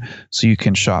to you, so you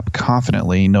can shop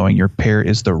confidently knowing your pair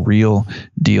is the real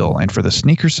deal. And for the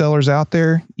sneaker sellers out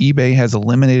there, eBay has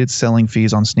eliminated selling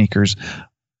fees on sneakers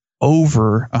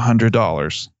over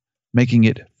 $100, making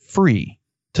it free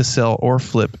to sell or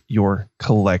flip your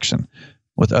collection.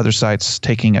 With other sites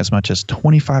taking as much as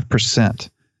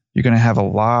 25%, you're going to have a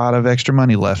lot of extra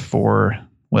money left for,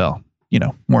 well,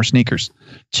 more sneakers.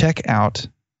 Check out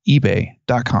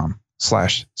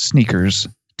ebay.com/sneakers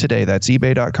today. That's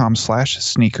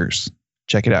ebay.com/sneakers.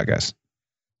 Check it out, guys.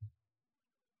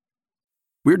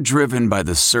 We're driven by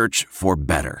the search for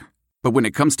better. But when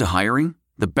it comes to hiring,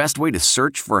 the best way to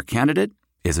search for a candidate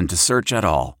isn't to search at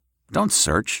all. Don't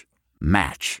search.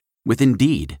 Match with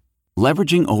Indeed.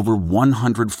 Leveraging over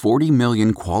 140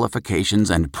 million qualifications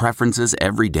and preferences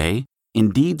every day,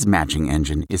 Indeed's matching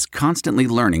engine is constantly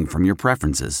learning from your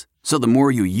preferences. So the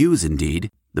more you use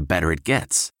Indeed, the better it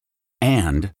gets.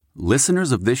 And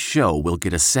listeners of this show will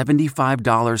get a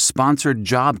 $75 sponsored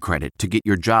job credit to get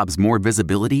your jobs more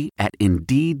visibility at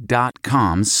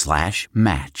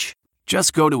Indeed.com/match.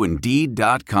 Just go to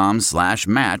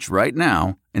Indeed.com/match right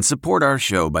now and support our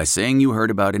show by saying you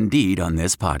heard about Indeed on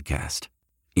this podcast.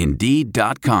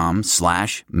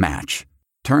 Indeed.com/match.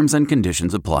 Terms and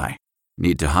conditions apply.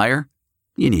 Need to hire?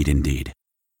 You need Indeed.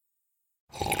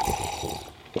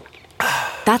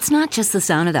 That's not just the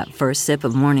sound of that first sip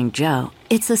of Morning Joe.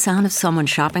 It's the sound of someone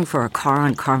shopping for a car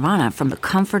on Carvana from the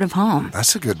comfort of home.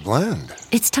 That's a good blend.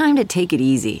 It's time to take it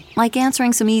easy, like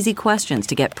answering some easy questions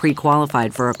to get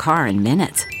pre-qualified for a car in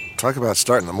minutes. Talk about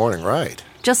starting the morning right.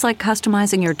 Just like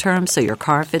customizing your terms so your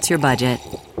car fits your budget.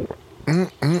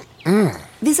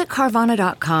 Visit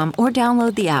Carvana.com or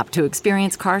download the app to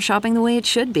experience car shopping the way it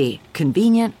should be.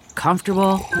 Convenient,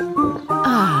 comfortable.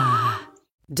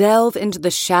 Delve into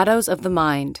the shadows of the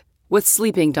mind with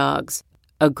Sleeping Dogs,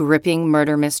 a gripping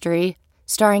murder mystery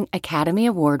starring Academy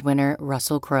Award winner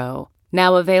Russell Crowe.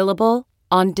 Now available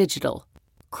on digital.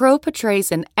 Crowe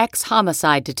portrays an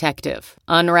ex-homicide detective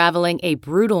unraveling a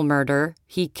brutal murder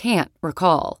he can't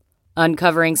recall.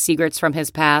 Uncovering secrets from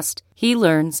his past, he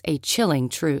learns a chilling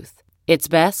truth. It's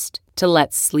best to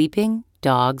let sleeping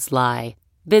dogs lie.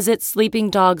 Visit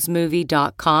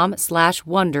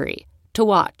sleepingdogsmovie.com/Wondery to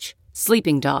watch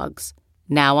Sleeping Dogs,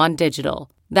 now on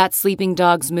digital. That's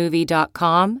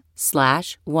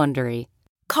sleepingdogsmovie.com/Wondery.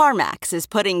 CarMax is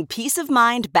putting peace of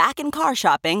mind back in car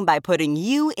shopping by putting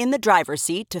you in the driver's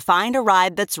seat to find a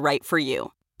ride that's right for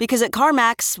you. Because at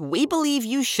CarMax, we believe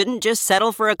you shouldn't just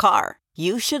settle for a car.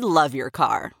 You should love your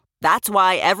car. That's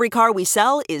why every car we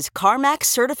sell is CarMax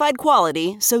certified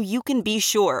quality, so you can be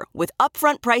sure with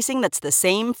upfront pricing that's the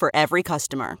same for every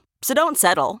customer. So don't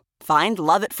settle. Find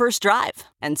love at first drive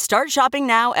and start shopping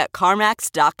now at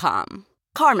CarMax.com.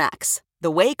 CarMax,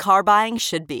 the way car buying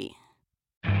should be.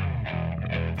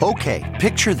 Okay,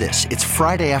 picture this. It's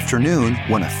Friday afternoon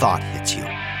when a thought hits you.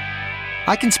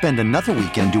 I can spend another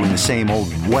weekend doing the same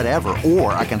old whatever,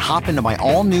 or I can hop into my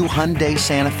all-new Hyundai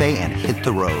Santa Fe and hit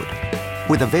the road.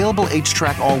 With available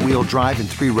H-Track all-wheel drive and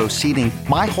 3-row seating,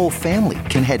 my whole family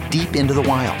can head deep into the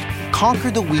wild. Conquer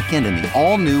the weekend in the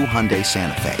all-new Hyundai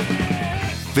Santa Fe.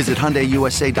 Visit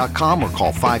HyundaiUSA.com or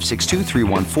call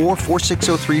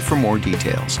 562-314-4603 for more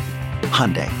details.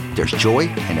 Hyundai, there's joy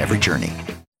in every journey.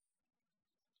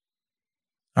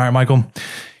 All right, Michael,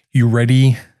 you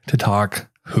ready to talk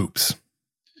hoops?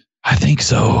 I think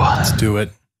so. Let's do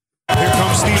it. Here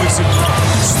comes Stevenson.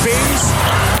 Spins.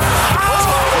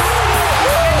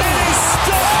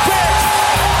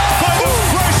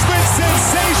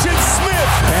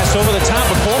 Pass over the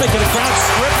top of McCormick and a ground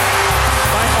strip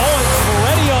by Owens.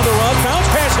 Moretti on the run. Bounce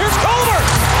pass. Here's Colbert.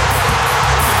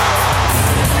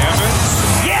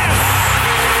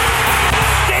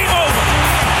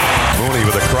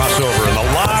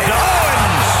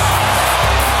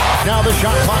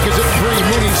 shot clock is at 3.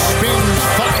 Mooney spins,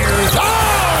 fires.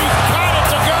 Oh, he got it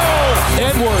to go.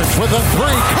 Edwards with a 3.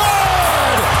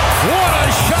 Good! What a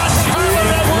shot, Kyler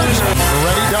Edwards.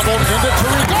 Ready doubled into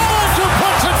Tariq. Owens who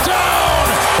puts it down.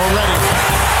 Already.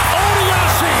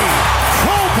 Odiasi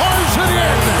crowbars it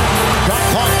in. Got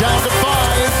clock down to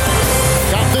 5.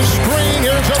 Got the screen.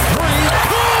 Here's a 3.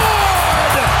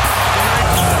 Good!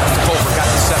 Culver got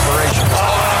the separation.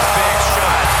 Oh, big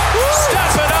shot.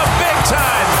 Step it up big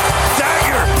time.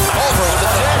 Dagger. Culver with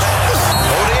the dish.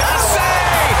 Odiasi.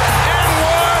 And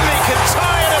one. He can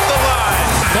tie it at the line.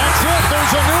 That's it.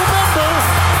 There's a new member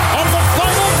of the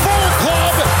Final Four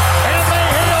Club, and they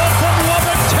hail from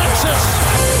Lubbock, Texas.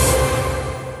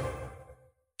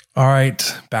 All right,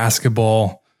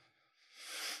 basketball.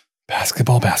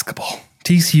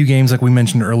 TCU games, like we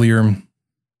mentioned earlier,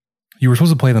 you were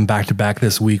supposed to play them back-to-back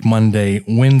this week, Monday,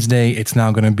 Wednesday. It's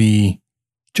now going to be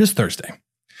just Thursday.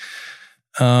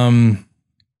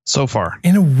 So far.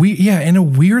 In a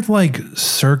weird like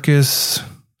circulation.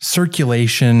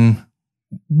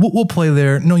 We'll play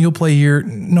there. No, you'll play here.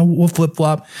 No, we'll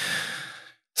flip-flop.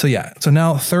 So yeah. So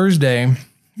now Thursday,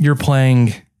 you're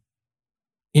playing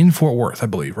in Fort Worth, I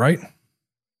believe, right?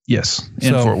 Yes,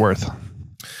 in Fort Worth.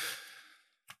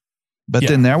 But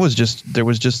then there was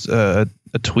just a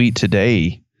tweet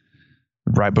today,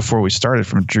 right before we started,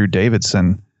 from Drew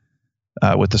Davidson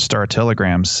with the Star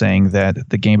Telegram saying that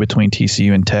the game between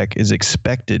TCU and Tech is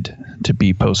expected to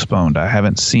be postponed. I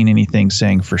haven't seen anything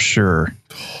saying for sure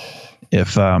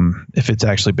if it's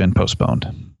actually been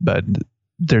postponed, but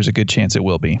there's a good chance it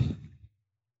will be.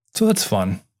 So that's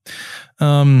fun.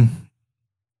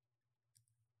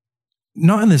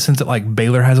 Not in the sense that like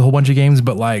Baylor has a whole bunch of games,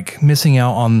 but like missing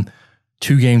out on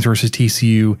 2 games versus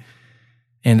TCU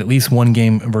and at least 1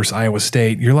 game versus Iowa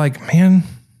State. You're like, man,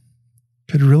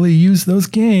 could really use those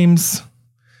games.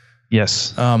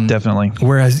 Yes, definitely.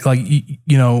 Whereas like, you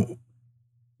know,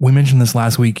 we mentioned this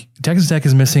last week, Texas Tech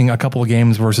is missing a couple of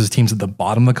games versus teams at the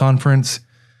bottom of the conference.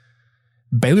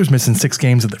 Baylor's missing 6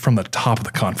 games from the top of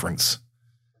the conference.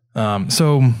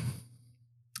 So,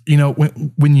 you know,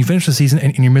 when you finish the season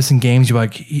and you're missing games, you're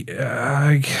like,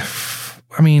 I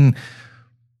mean,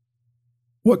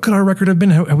 what could our record have been?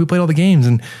 Have we played all the games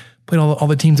and played all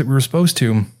the teams that we were supposed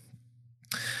to?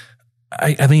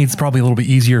 I think it's probably a little bit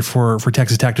easier for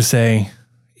Texas Tech to say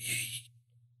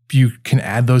you can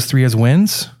add those 3 as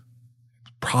wins.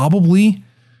 Probably,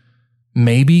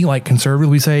 maybe, like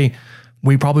conservatively say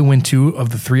we probably win 2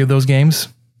 of the 3 of those games.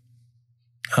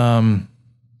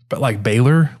 But like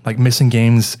Baylor, like missing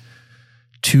games,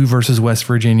 2 versus West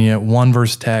Virginia, 1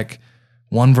 versus Tech,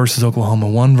 1 versus Oklahoma,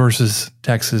 1 versus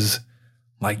Texas.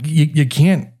 Like you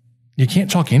can't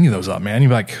chalk any of those up, man.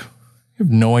 You're like, you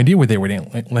have no idea where they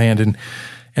would land.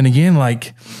 And again,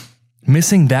 like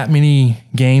missing that many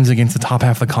games against the top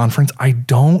half of the conference, I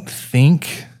don't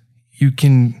think you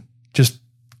can just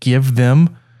give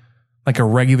them like a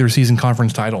regular season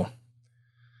conference title.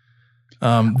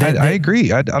 I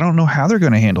agree. I don't know how they're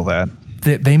going to handle that.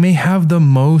 They may have the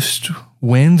most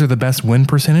wins or the best win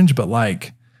percentage, but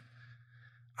like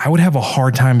I would have a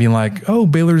hard time being like, oh,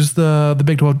 Baylor's the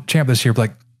Big 12 champ this year.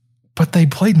 But they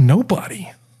played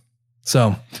nobody.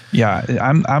 So yeah,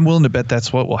 I'm willing to bet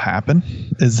that's what will happen,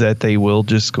 is that they will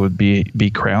just go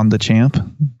be crowned the champ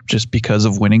just because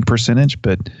of winning percentage.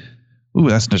 But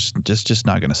that's just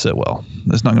not going to sit well.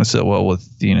 It's not going to sit well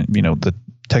with the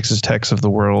Texas Techs of the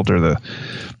world or the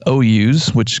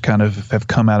OUs, which kind of have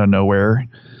come out of nowhere.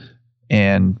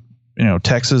 And,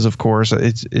 Texas, of course,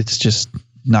 it's just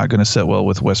not going to sit well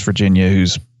with West Virginia,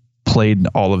 who's played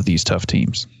all of these tough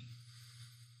teams.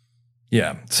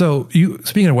 Yeah. So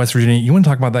speaking of West Virginia, you want to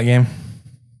talk about that game?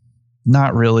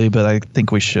 Not really, but I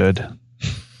think we should.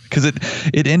 Because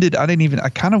it ended, I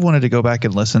kind of wanted to go back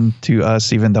and listen to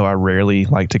us, even though I rarely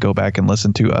like to go back and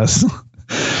listen to us.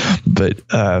 But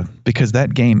because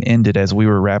that game ended as we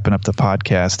were wrapping up the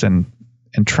podcast and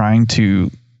trying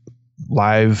to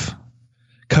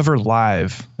cover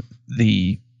live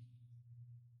the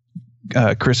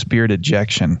Chris Beard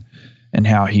ejection and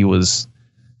how he was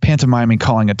pantomiming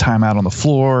calling a timeout on the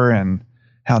floor, and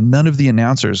how none of the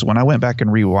announcers, when I went back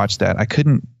and rewatched that, I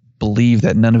couldn't believe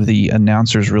that none of the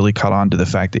announcers really caught on to the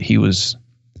fact that he was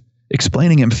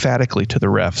explaining emphatically to the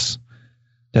refs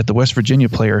that the West Virginia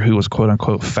player who was quote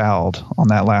unquote fouled on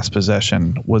that last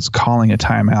possession was calling a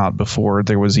timeout before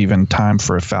there was even time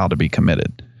for a foul to be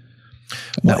committed.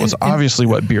 That was obviously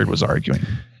what Beard was arguing.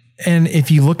 And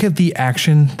if you look at the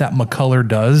action that McCullough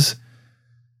does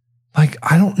Like,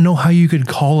 I don't know how you could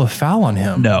call a foul on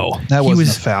him. No, that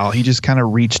wasn't a foul. He just kind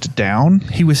of reached down.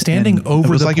 He was standing over the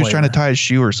It was like player. he was trying to tie his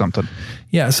shoe or something.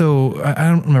 Yeah, so I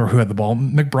don't remember who had the ball.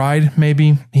 McBride,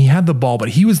 maybe. He had the ball, but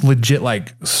he was legit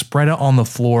like spread out on the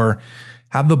floor,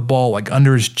 had the ball like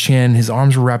under his chin. His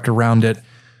arms were wrapped around it,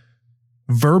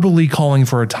 verbally calling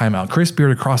for a timeout. Chris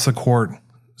Beard across the court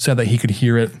said that he could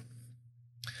hear it.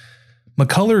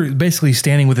 McCullough basically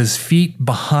standing with his feet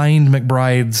behind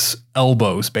McBride's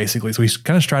elbows, basically. So he's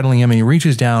kind of straddling him, and he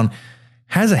reaches down,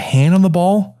 has a hand on the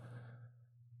ball,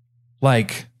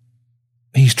 like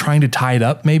he's trying to tie it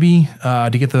up, maybe to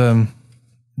get the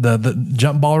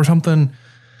jump ball or something.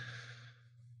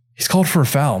 He's called for a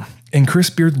foul, and Chris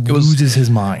Beard loses his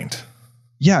mind.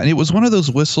 Yeah, and it was one of those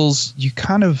whistles you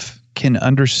kind of can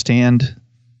understand.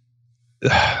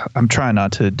 I'm trying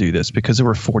not to do this because there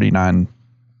were 49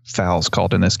 fouls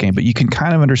called in this game, but you can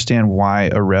kind of understand why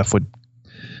a ref would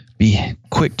be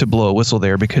quick to blow a whistle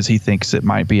there, because he thinks it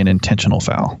might be an intentional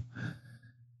foul.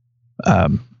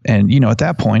 And, at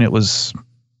that point it was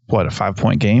a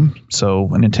 5-point game. So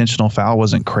an intentional foul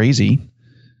wasn't crazy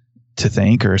to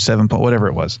think, or 7-point, whatever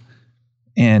it was.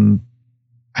 And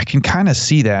I can kind of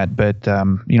see that, but,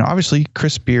 obviously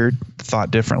Chris Beard thought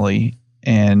differently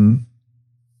and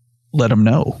let him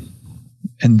know.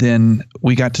 And then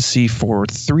we got to see for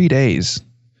 3 days,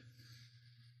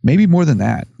 maybe more than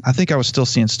that. I think I was still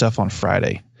seeing stuff on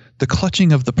Friday. The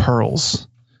clutching of the pearls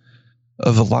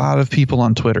of a lot of people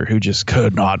on Twitter who just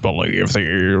could not believe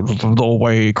the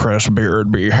way Chris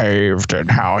Beard behaved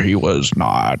and how he was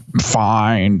not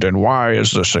fined and why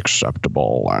is this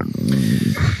acceptable? And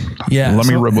let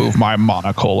me remove my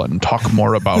monocle and talk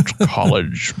more about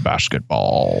college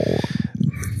basketball.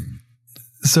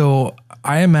 So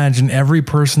I imagine every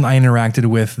person I interacted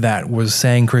with that was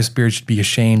saying Chris Beard should be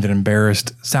ashamed and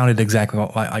embarrassed sounded exactly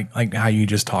like how you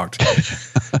just talked.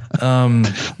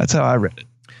 That's how I read it.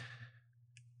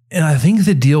 And I think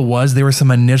the deal was there was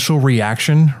some initial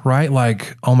reaction, right?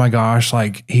 Like, oh my gosh,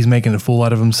 like he's making a fool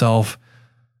out of himself.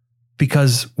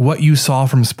 Because what you saw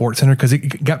from SportsCenter, because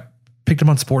it got picked up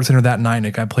on SportsCenter that night and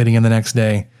it got played again the next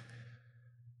day,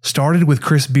 started with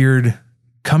Chris Beard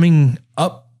coming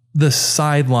up the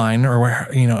sideline, or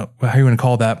how you want to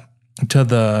call that, to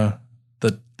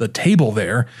the table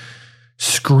there,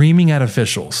 screaming at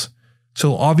officials.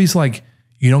 So obviously, like,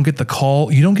 you don't get the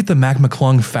call, you don't get the Mac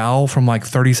McClung foul from like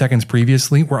 30 seconds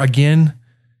previously, where again,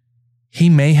 he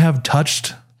may have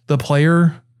touched the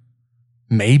player.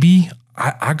 Maybe.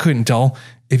 I couldn't tell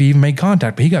if he even made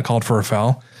contact, but he got called for a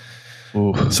foul.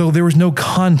 Ooh. So there was no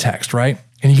context, right?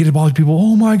 And you get all these people,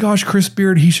 oh my gosh, Chris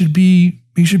Beard, he should be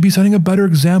setting a better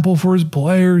example for his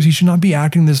players. He should not be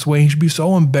acting this way. He should be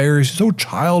so embarrassed, so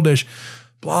childish,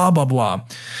 blah, blah, blah.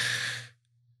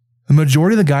 The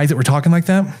majority of the guys that were talking like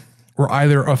that were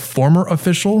either a former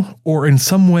official or in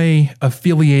some way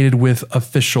affiliated with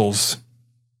officials.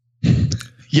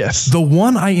 Yes. The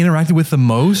one I interacted with the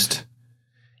most,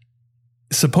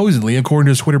 supposedly, according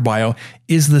to his Twitter bio,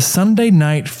 is the Sunday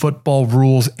Night Football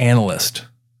rules analyst.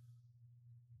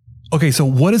 Okay, so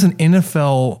what is an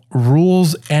NFL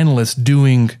rules analyst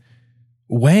doing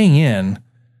weighing in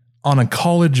on a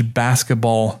college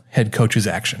basketball head coach's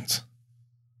actions?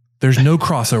 There's no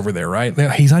crossover there, right?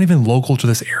 He's not even local to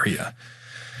this area.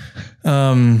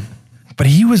 But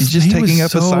he's just taking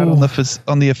up a side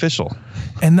on the official.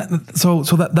 And that's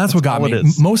what got me.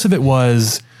 Most of it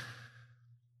was,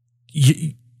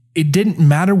 it didn't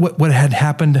matter what had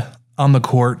happened on the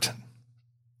court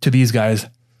to these guys.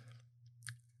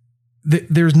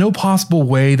 There's no possible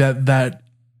way that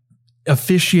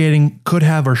officiating could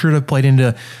have or should have played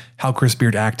into how Chris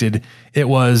Beard acted. It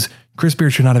was, Chris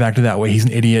Beard should not have acted that way. He's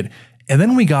an idiot. And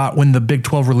then we got, when the Big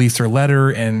 12 released their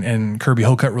letter and Kirby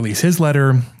Hocutt released his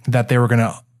letter, that they were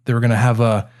gonna have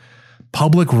a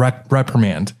public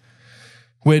reprimand,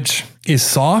 which is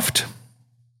soft,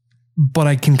 but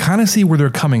I can kind of see where they're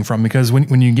coming from, because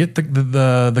when you get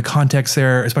the context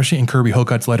there, especially in Kirby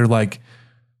Hocutt's letter, like,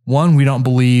 one, we don't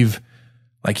believe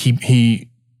like he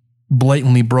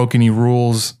blatantly broke any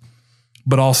rules,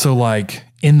 but also like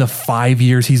in the 5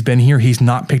 years he's been here, he's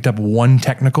not picked up one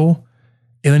technical,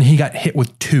 and then he got hit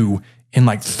with 2 in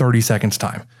like 30 seconds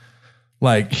time.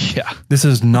 Like, yeah, this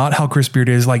is not how Chris Beard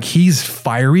is. Like, he's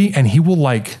fiery and he will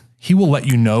let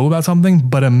you know about something,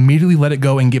 but immediately let it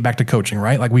go and get back to coaching,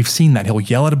 right? Like, we've seen that. He'll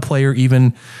yell at a player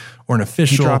even, or an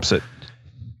official. He drops it.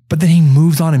 But then he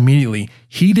moves on immediately.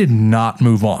 He did not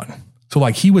move on. So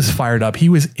like, he was fired up. He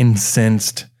was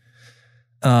incensed.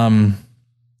 And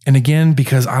again,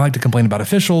 because I like to complain about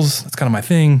officials, that's kind of my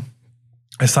thing,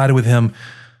 I sided with him.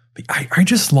 But I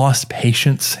just lost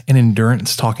patience and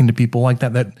endurance talking to people like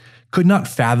that could not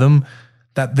fathom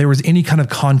that there was any kind of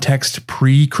context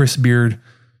pre-Chris Beard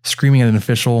screaming at an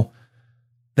official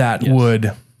that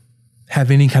would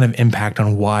have any kind of impact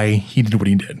on why he did what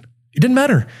he did. It didn't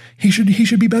matter. He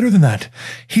should be better than that.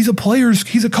 He's a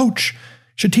coach.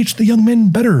 Should teach the young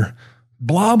men better.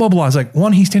 Blah, blah, blah. It's like,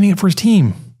 one, he's standing up for his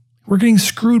team. We're getting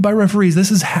screwed by referees.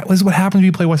 This is what happens when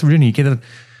you play West Virginia. You get an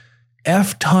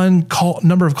F-ton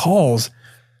number of calls.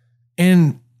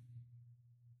 And,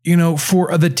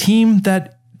 for the team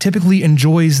that typically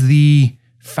enjoys the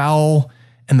foul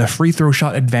and the free throw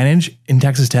shot advantage in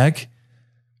Texas Tech,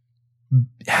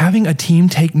 having a team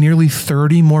take nearly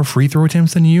 30 more free throw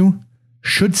attempts than you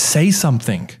should say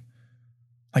something.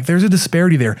 Like, there's a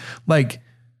disparity there. Like,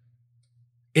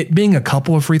 it being a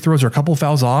couple of free throws or a couple of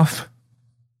fouls off,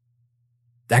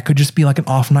 that could just be like an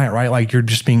off night, right? Like, you're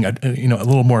just being a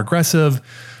little more aggressive, a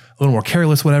little more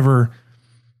careless, whatever.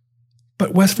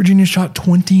 But West Virginia shot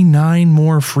 19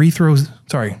 more free throws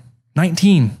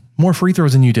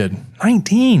than you did.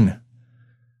 19.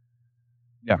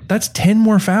 Yeah. That's 10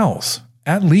 more fouls,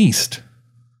 at least.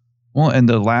 Well, and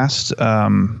the last,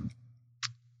 I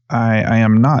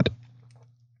am not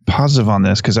positive on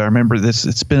this because I remember this,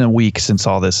 it's been a week since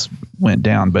all this went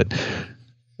down, but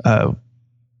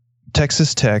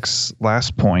Texas Tech's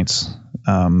last points,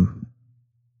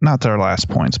 not their last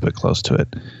points, but close to it.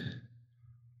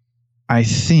 I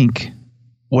think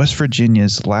West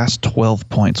Virginia's last 12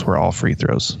 points were all free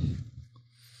throws.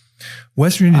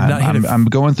 West Virginia did not hit I'm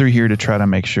going through here to try to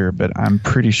make sure, but I'm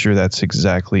pretty sure that's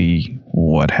exactly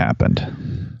what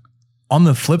happened. On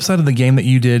the flip side of the game that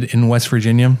you did in West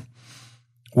Virginia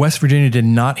did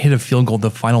not hit a field goal the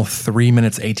final 3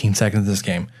 minutes, 18 seconds of this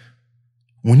game.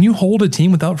 When you hold a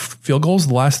team without field goals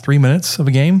the last 3 minutes of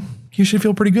a game, you should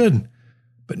feel pretty good.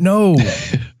 But no,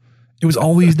 it was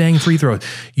all these dang free throws.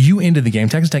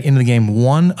 Texas Tech ended the game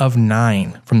 1 of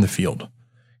 9 from the field.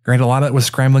 Granted, a lot of it was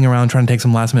scrambling around trying to take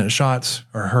some last minute shots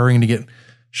or hurrying to get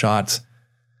shots.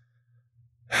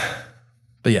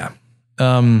 But yeah.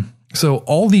 So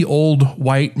all the old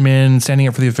white men standing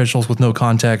up for the officials with no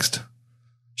context,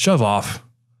 shove off.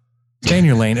 Stay in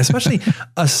your lane, especially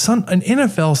an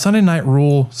NFL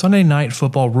Sunday night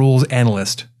football rules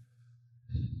analyst.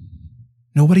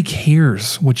 Nobody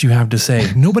cares what you have to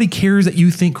say. Nobody cares that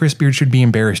you think Chris Beard should be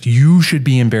embarrassed. You should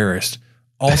be embarrassed.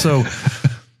 Also,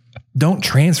 don't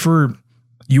transfer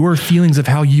your feelings of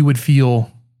how you would feel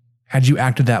had you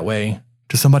acted that way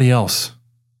to somebody else.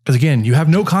 Because again, you have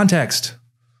no context.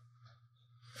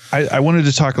 I wanted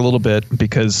to talk a little bit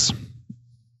because,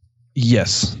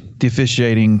 yes, the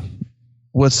officiating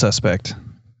was suspect.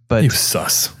 But you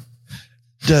sus.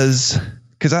 Because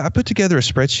I put together a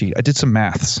spreadsheet. I did some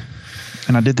maths.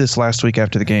 And I did this last week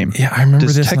after the game. Yeah, I remember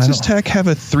this. Does Texas Tech have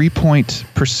a 3-point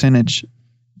percentage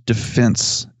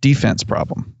defense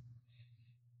problem?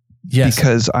 Yes.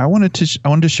 Because I wanted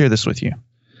to share this with you.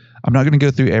 I'm not going to go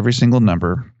through every single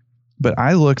number, but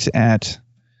I looked at,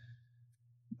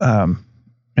 and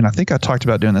I think I talked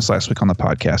about doing this last week on the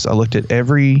podcast. I looked at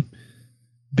every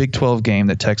Big 12 game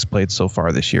that Tech's played so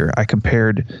far this year. I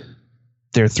compared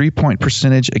their 3-point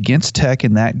percentage against Tech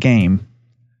in that game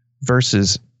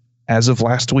versus, as of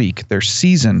last week, their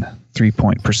season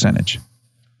 3-point percentage.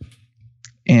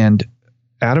 And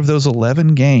out of those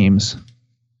 11 games,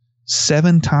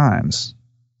 7 times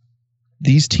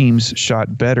these teams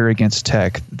shot better against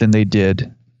Tech than they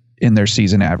did in their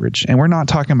season average. And we're not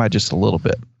talking about just a little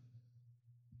bit.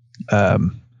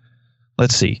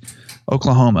 Let's see.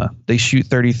 Oklahoma, they shoot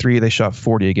 33. They shot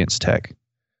 40 against Tech.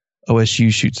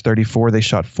 OSU shoots 34. They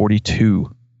shot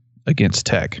 42 against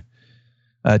Tech.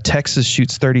 Texas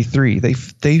shoots 33.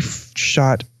 They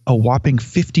shot a whopping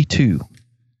 52%.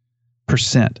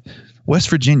 West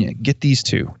Virginia, get these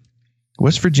two.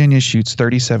 West Virginia shoots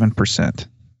 37%.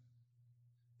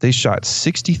 They shot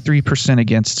 63%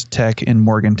 against Tech in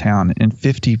Morgantown and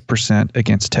 50%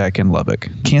 against Tech in Lubbock.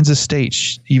 Kansas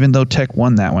State, even though Tech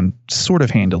won that one sort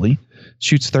of handily,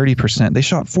 shoots 30%. They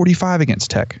shot 45 against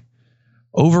Tech.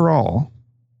 Overall,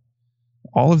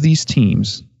 all of these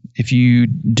teams, if you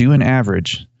do an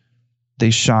average,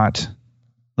 they shot,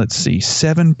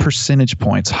 7 percentage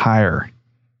points higher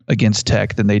against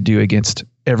Tech than they do against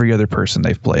every other person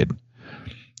they've played.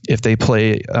 If they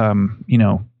play,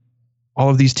 all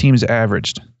of these teams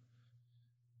averaged,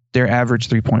 their average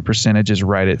 3-point percentage is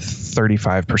right at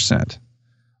 35%.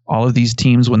 All of these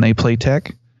teams, when they play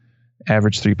Tech,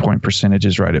 average 3-point percentage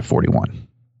is right at 41.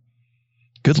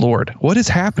 Good Lord. What is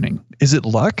happening? Is it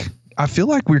luck? I feel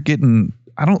like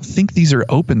I don't think these are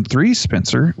open threes,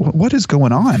 Spencer. What is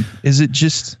going on? Is it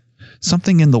just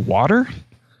something in the water?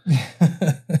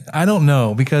 I don't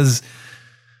know, because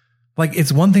like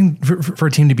it's one thing for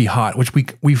a team to be hot, which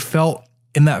we felt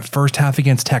in that first half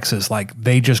against Texas, like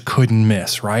they just couldn't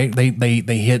miss, right?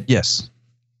 They hit. Yes.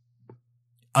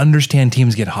 Understand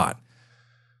teams get hot.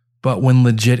 But when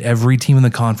legit every team in the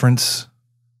conference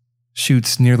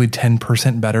shoots nearly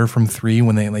 10% better from three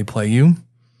when they play you,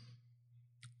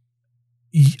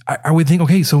 I would think,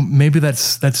 okay, so maybe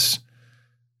it's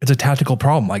a tactical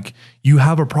problem. Like you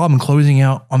have a problem closing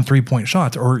out on 3-point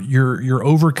shots, or you're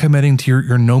overcommitting to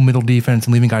your no middle defense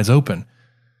and leaving guys open.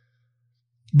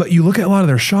 But you look at a lot of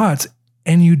their shots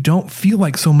and you don't feel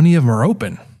like so many of them are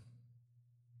open.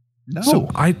 No. So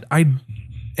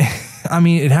I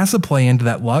mean, it has to play into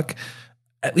that luck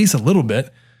at least a little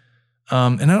bit.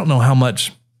 And I don't know how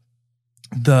much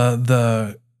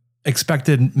the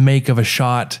expected make of a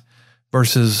shot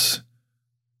versus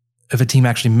if a team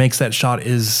actually makes that shot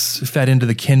is fed into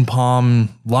the KenPom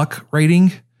luck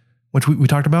rating, which we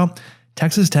talked about.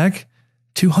 Texas Tech,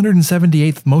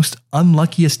 278th most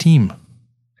unluckiest team.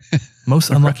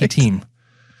 Most unlucky team.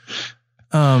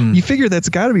 You figure that's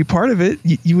got to be part of it.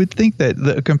 You would think that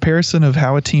the comparison of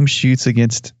how a team shoots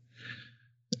against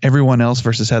everyone else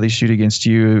versus how they shoot against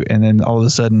you, and then all of a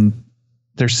sudden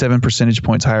they're 7 percentage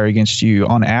points higher against you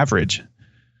on average.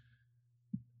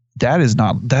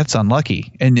 That's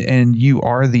unlucky. And you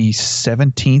are the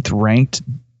 17th ranked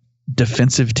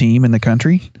defensive team in the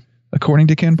country, according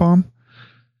to KenPom.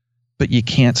 But you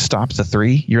can't stop the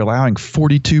three. You're allowing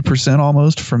 42%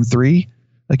 almost from three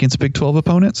against Big 12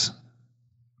 opponents.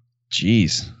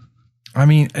 Jeez. I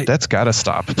mean, that's got to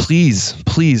stop. Please,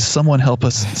 someone help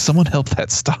us. Someone help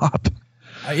that stop.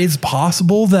 It's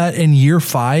possible that in year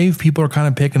 5, people are kind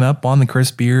of picking up on the Chris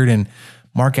Beard and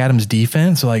Mark Adams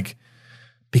defense. Like,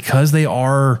 because they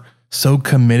are so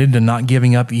committed to not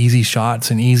giving up easy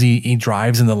shots and easy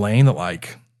drives in the lane that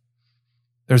like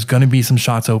there's going to be some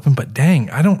shots open, but dang,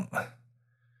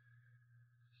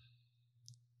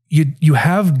 you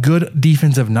have good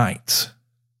defensive nights.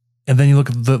 And then you look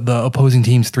at the opposing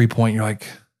team's 3-point, you're like,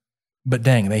 but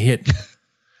dang, they hit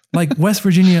like West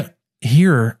Virginia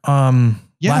here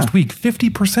last week,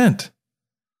 50%.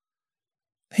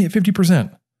 They hit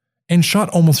 50% and shot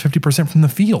almost 50% from the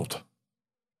field.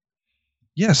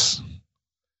 Yes.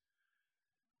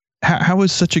 How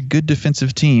is such a good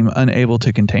defensive team unable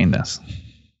to contain this?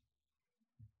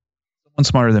 Someone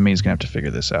smarter than me is going to have to figure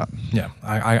this out. Yeah,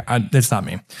 I it's not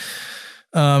me.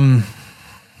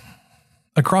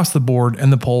 Across the board in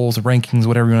the polls, rankings,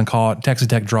 whatever you want to call it, Texas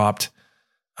Tech dropped.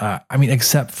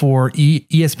 Except for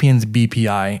ESPN's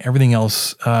BPI, everything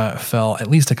else fell at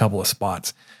least a couple of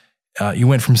spots. You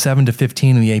went from 7 to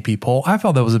 15 in the AP poll. I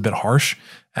felt that was a bit harsh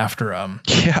after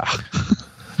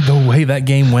the way that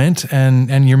game went,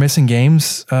 and you're missing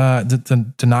games to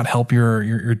not help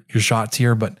your shots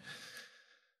here. But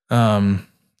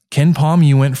KenPom,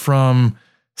 you went from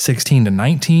 16 to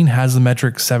 19, has the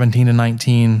metric 17 to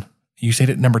 19. You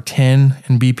stayed at number 10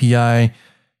 in BPI.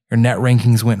 Your net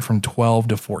rankings went from 12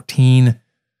 to 14,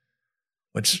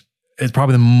 which is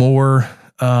probably the more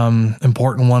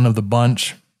important one of the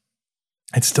bunch.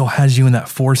 It still has you in that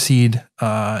 4 seed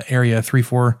area,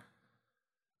 3-4.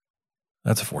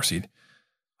 That's a 4 seed.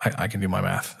 I can do my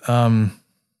math.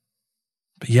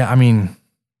 But yeah, I mean,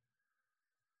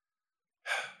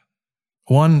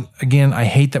 one, again, I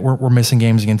hate that we're missing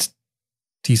games against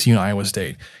TCU and Iowa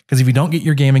State. Because if you don't get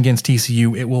your game against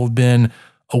TCU, it will have been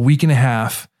a week and a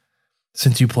half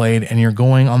since you played, and you're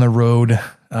going on the road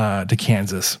to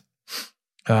Kansas,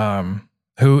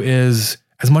 who is,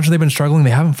 as much as they've been struggling, they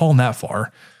haven't fallen that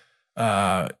far.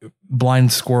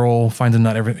 Blind squirrel finds a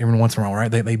nut every once in a while, right?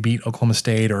 They beat Oklahoma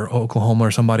State or Oklahoma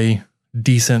or somebody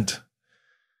decent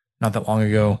not that long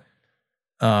ago.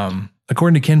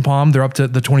 According to KenPom, they're up to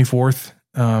the 24th.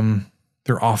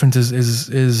 Their offense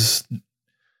is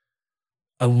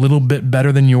a little bit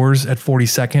better than yours at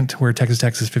 42nd, where Texas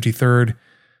Tech is 53rd.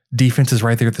 Defense is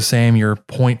right there at the same. You're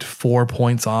 0.4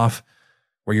 points off,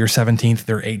 where you're 17th,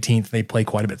 they're 18th. They play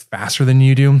quite a bit faster than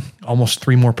you do, almost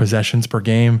 3 more possessions per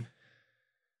game.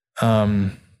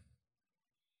 I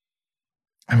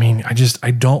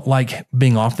don't like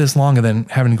being off this long and then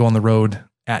having to go on the road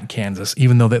at Kansas,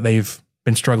 even though that they've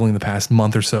been struggling the past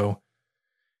month or so.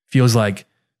 Feels like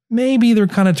maybe they're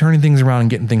kind of turning things around and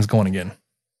getting things going again.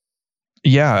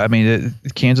 Yeah, I mean,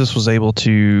 Kansas was able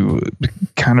to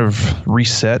kind of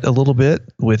reset a little bit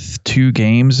with 2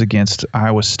 games against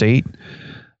Iowa State.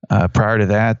 Prior to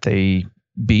that, they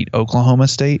beat Oklahoma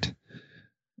State,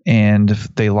 and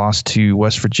they lost to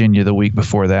West Virginia the week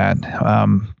before that.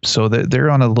 So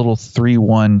they're on a little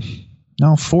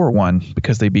 4-1,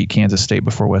 because they beat Kansas State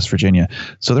before West Virginia.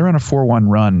 So they're on a 4-1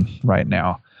 run right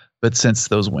now. But since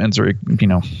those wins are,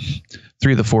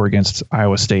 3 of the 4 against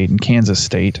Iowa State and Kansas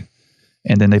State,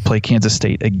 and then they play Kansas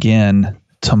State again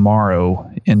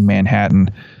tomorrow in Manhattan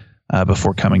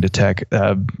before coming to Tech.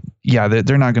 They're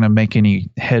not going to make any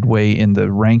headway in the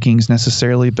rankings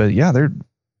necessarily, but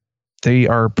they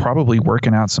are probably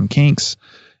working out some kinks,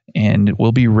 and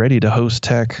will be ready to host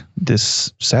Tech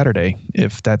this Saturday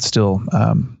if that still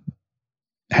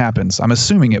happens. I'm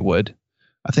assuming it would.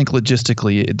 I think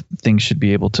logistically things should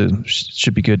be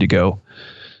good to go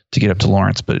to get up to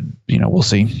Lawrence, but we'll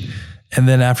see. And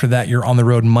then after that, you're on the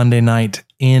road Monday night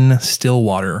in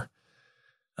Stillwater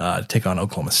to take on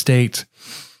Oklahoma State.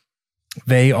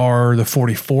 They are the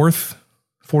 44th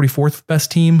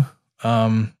best team.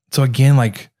 So again,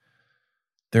 like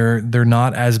they're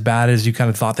not as bad as you kind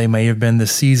of thought they may have been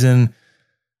this season.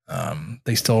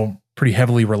 They still pretty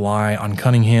heavily rely on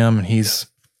Cunningham, and he's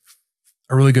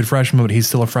a really good freshman, but he's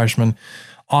still a freshman.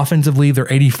 Offensively, they're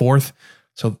 84th,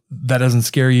 so that doesn't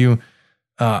scare you,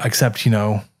 except,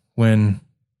 when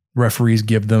referees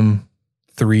give them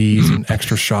threes and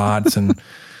extra shots. And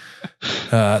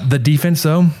the defense,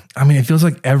 though, I mean, it feels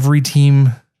like every team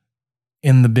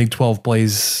in the Big 12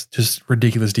 plays just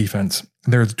ridiculous defense.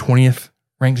 They're the 20th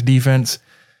ranked defense,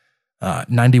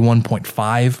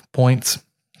 91.5 points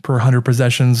per 100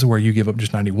 possessions, where you give up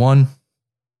just 91,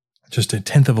 just a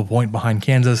tenth of a point behind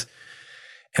Kansas.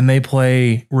 And they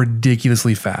play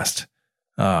ridiculously fast.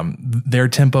 Their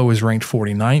tempo is ranked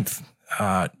 49th,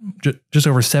 just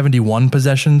over 71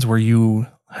 possessions, where you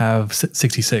have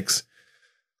 66.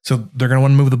 So they're going to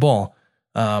want to move the ball.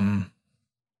 So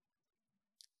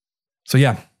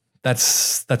yeah,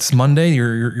 that's Monday.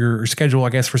 Your schedule, I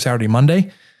guess, for Saturday,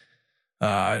 Monday.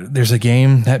 There's a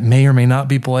game that may or may not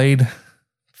be played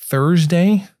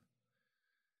Thursday.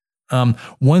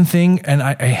 One thing, and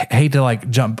I hate to like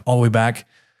jump all the way back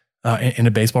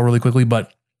into baseball really quickly,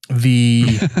 but the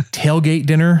tailgate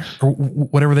dinner, or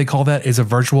whatever they call that, is a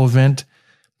virtual event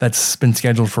that's been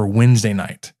scheduled for Wednesday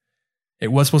night.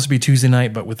 It was supposed to be Tuesday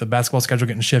night, but with the basketball schedule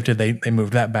getting shifted, they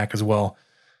moved that back as well.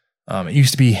 It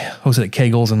used to be hosted at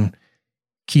Kegel's, and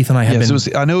Keith and I have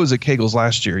been. I know it was at Kegel's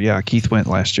last year. Yeah, Keith went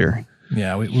last year.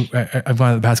 Yeah, I've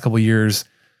gone the past couple of years.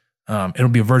 It'll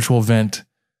be a virtual event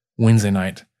Wednesday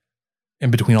night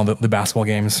in between all the basketball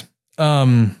games.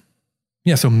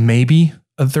 So maybe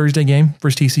a Thursday game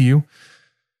versus TCU.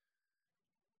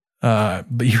 But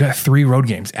you got 3 road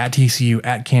games at TCU,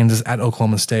 at Kansas, at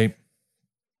Oklahoma State.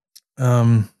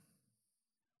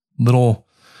 Little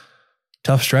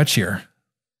tough stretch here.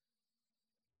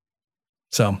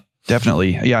 So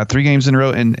definitely. Yeah. 3 games in a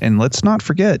row. And let's not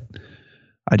forget,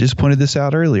 I just pointed this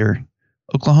out earlier.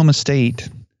 Oklahoma State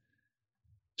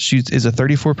is a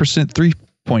 34%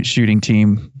 3-point shooting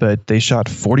team, but they shot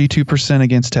 42%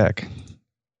 against Tech.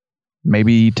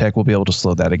 Maybe Tech will be able to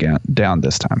slow that down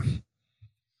this time.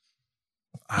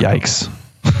 Yikes.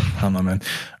 I don't know, man.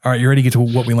 All right, you ready to get to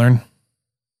what we learned?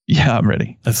 Yeah, I'm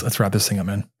ready. Let's wrap this thing up,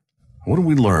 man. What did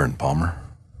we learn, Palmer?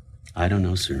 I don't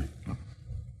know, sir.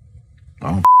 I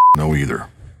don't know either.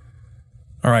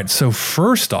 All right, so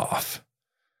first off,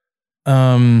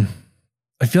 I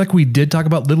feel like we did talk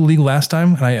about Little League last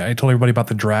time, and I told everybody about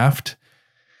the draft.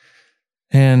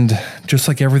 And just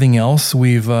like everything else,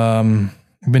 we've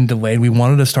been delayed. We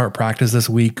wanted to start practice this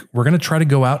week. We're going to try to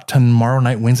go out tomorrow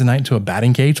night, Wednesday night, to a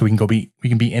batting cage so we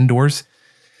can be indoors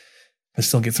and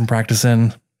still get some practice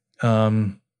in.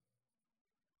 I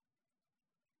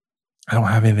don't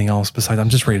have anything else besides I'm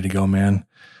just ready to go, man.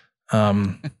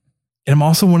 And I'm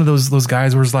also one of those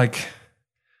guys where it's like,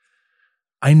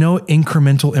 I know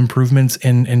incremental improvements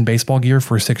in baseball gear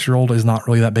for a 6-year-old is not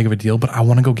really that big of a deal, but I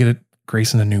want to go get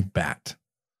Grayson a new bat.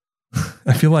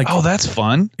 I feel like, oh, that's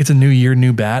fun. It's a new year,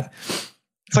 new bat.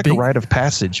 It's like a rite of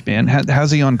passage, man.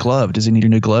 How's he on glove? Does he need a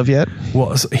new glove yet?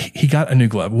 Well, so he got a new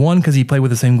glove. One, because he played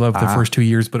with the same glove for the first 2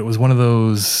 years, but it was one of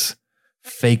those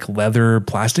fake leather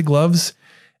plastic gloves.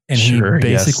 And he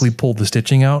basically pulled the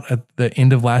stitching out at the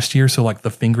end of last year. So like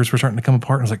the fingers were starting to come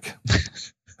apart. I was like,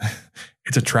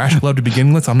 it's a trash glove to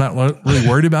begin with. So I'm not really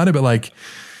worried about it, but like,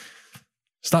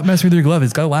 stop messing with your glove.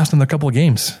 It's got to last another couple of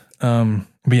games.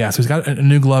 But yeah, so he's got a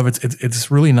new glove.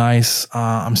 It's really nice.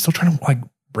 I'm still trying to like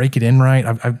break it in right.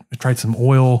 I've tried some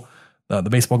oil, the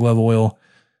baseball glove oil.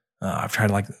 I've tried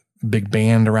like a big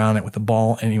band around it with the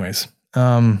ball. Anyways,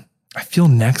 I feel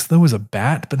next though is a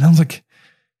bat, but then I was like,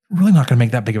 really not going to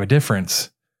make that big of a difference.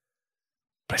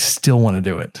 But I still want to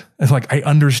do it. It's like, I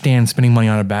understand spending money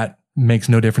on a bat makes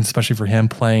no difference, especially for him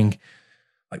playing.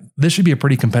 Like, this should be a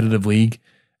pretty competitive league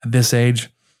at this age.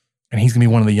 And he's going to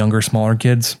be one of the younger, smaller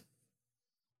kids.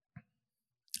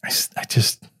 I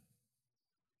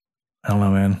don't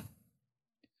know, man.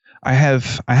 I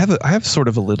have sort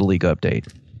of a Little League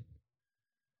update.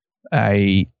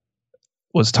 I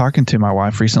was talking to my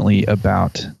wife recently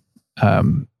about,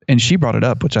 and she brought it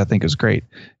up, which I think is great,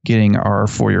 getting our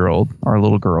 4-year-old, our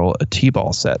little girl, a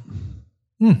T-ball set.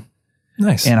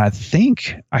 Nice. And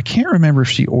I can't remember if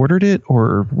she ordered it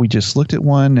or we just looked at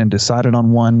one and decided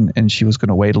on one and she was going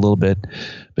to wait a little bit.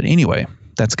 But anyway,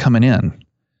 that's coming in.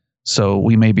 So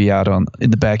we may be out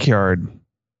in the backyard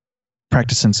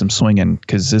practicing some swinging,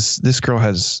 because this girl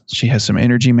has some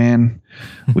energy, man.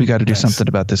 We got to do something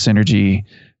about this energy.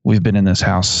 We've been in this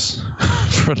house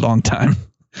for a long time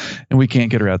and we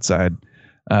can't get her outside.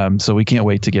 So we can't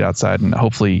wait to get outside and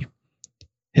hopefully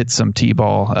hit some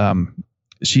T-ball.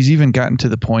 She's even gotten to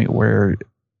the point where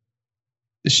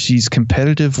she's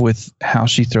competitive with how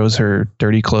she throws her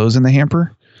dirty clothes in the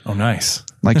hamper. Oh, nice.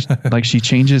 Like she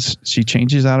changes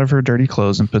out of her dirty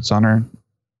clothes and puts on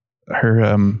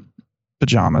her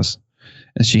pajamas,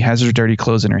 and she has her dirty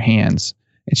clothes in her hands,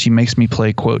 and she makes me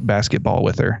play, quote, basketball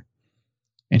with her.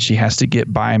 And she has to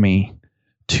get by me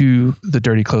to the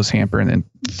dirty clothes hamper and then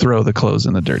throw the clothes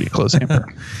in the dirty clothes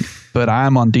hamper. But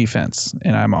I'm on defense,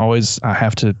 and I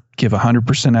have to give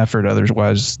 100% effort.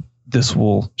 Otherwise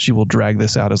she will drag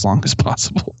this out as long as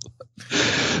possible.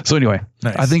 So anyway,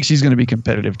 nice. I think she's going to be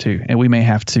competitive too. And we may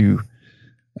have to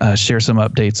share some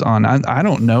updates on, I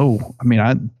don't know. I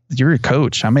mean, you're a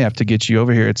coach. I may have to get you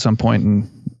over here at some point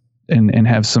and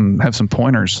have some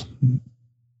pointers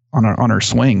on her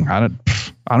swing. I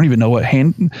don't even know what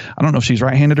hand. I don't know if she's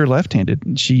right-handed or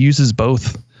left-handed. She uses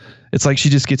both. It's like she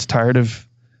just gets tired of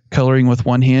coloring with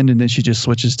one hand and then she just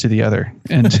switches to the other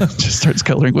and just starts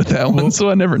coloring with that one. So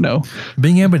I never know.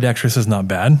 Being ambidextrous is not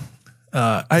bad.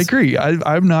 I agree. I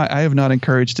have not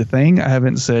encouraged a thing. I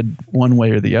haven't said one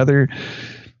way or the other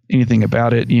anything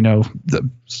about it. You know,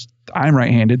 I'm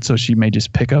right-handed, so she may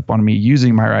just pick up on me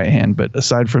using my right hand. But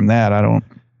aside from that, I'm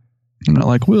not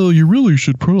like, well, you really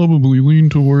should probably lean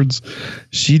towards.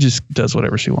 She just does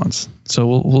whatever she wants.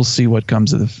 So we'll see what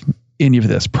comes of any of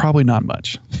this. Probably not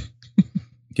much.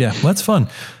 Yeah, that's fun.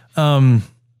 And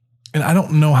I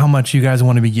don't know how much you guys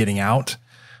want to be getting out,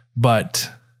 but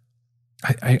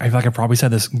I feel like I probably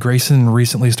said this. Grayson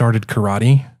recently started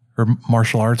karate or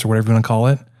martial arts or whatever you want to call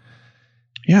it.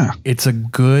 Yeah. It's a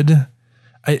good,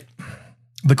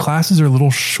 the classes are a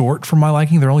little short for my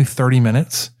liking. They're only 30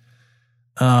 minutes.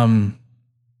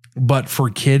 But for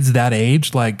kids that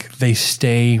age, like they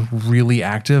stay really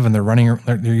active and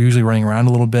they're usually running around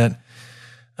a little bit.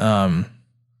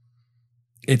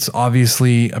 It's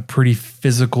obviously a pretty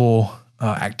physical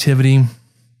activity.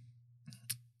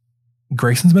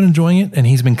 Grayson's been enjoying it, and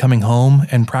he's been coming home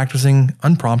and practicing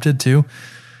unprompted too.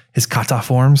 His kata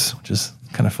forms, which is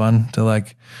kind of fun to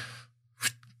like.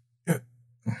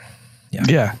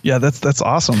 Yeah. That's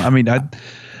awesome. I mean,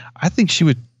 I think she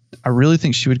would. I really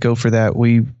think she would go for that.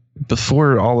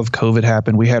 Before all of COVID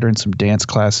happened, we had her in some dance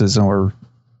classes, or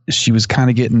she was kind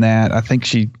of getting that. I think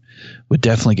she would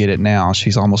definitely get it now.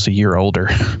 She's almost a year older.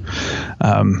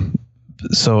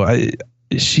 So I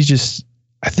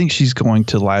think she's going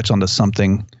to latch onto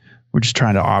something. We're just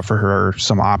trying to offer her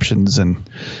some options and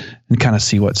kind of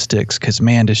see what sticks. Because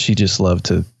man, does she just love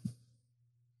to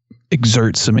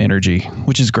exert some energy,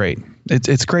 which is great.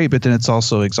 It's great, but then it's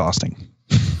also exhausting.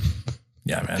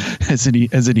 Yeah, man. As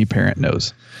any parent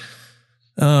knows.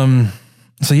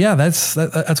 So yeah, that's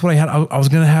what I had. I was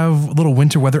going to have a little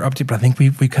winter weather update, but I think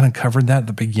we kind of covered that at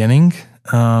the beginning.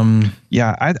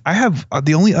 Yeah, I have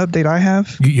the only update I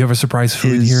have. You have a surprise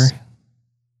food here?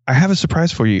 I have a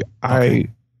surprise for you. Okay.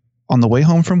 On the way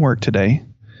home from work today,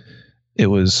 it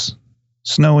was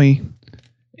snowy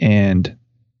and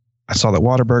I saw that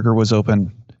Whataburger was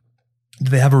open. Do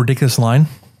they have a ridiculous line?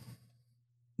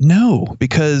 No,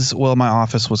 because, well, my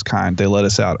office was kind. They let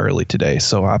us out early today.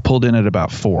 So I pulled in at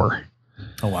about 4.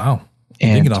 Oh, wow.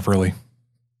 You did get off early.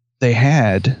 They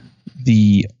had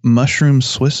the mushroom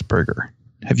Swiss burger.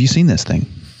 Have you seen this thing?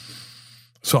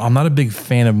 So I'm not a big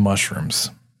fan of mushrooms.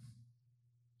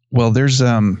 Well, there's,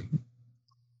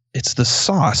 it's the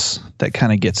sauce that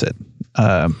kind of gets it.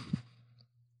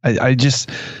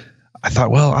 I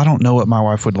thought, well, I don't know what my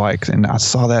wife would like. And I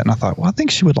saw that and I thought, well, I think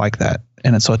she would like that.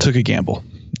 And so I took a gamble.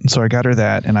 And so I got her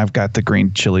that, and I've got the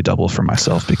green chili double for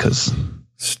myself because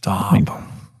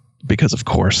because of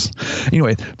course.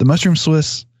 Anyway, the mushroom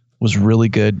Swiss was really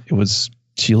good.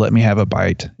 She let me have a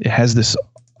bite. It has this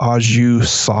au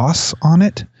jus sauce on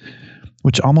it,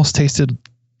 which almost tasted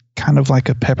kind of like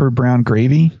a pepper brown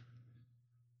gravy.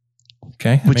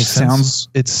 Okay. Which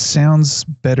sounds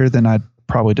better than I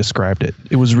probably described it.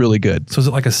 It was really good. So is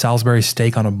it like a Salisbury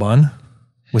steak on a bun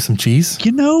with some cheese?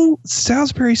 You know,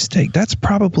 Salisbury steak, that's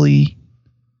probably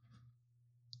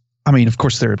I mean, of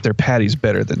course, their patty's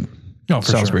better than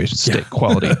Salisbury steak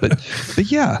quality,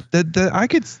 but yeah, I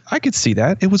could see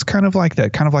that. It was kind of like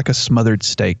that, kind of like a smothered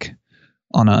steak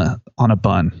on a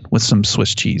bun with some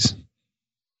Swiss cheese.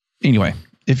 Anyway,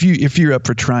 if you're up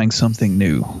for trying something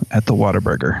new at the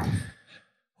Whataburger,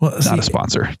 not a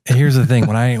sponsor. Here's the thing: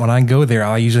 when I go there,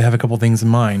 I usually have a couple things in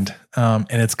mind, and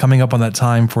it's coming up on that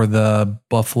time for the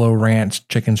Buffalo Ranch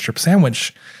chicken strip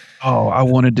sandwich. Oh, I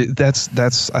wanted to.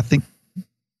 That's I think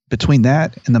between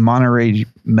that and the Monterey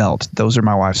Melt, those are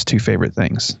my wife's two favorite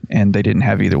things, and they didn't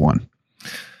have either one.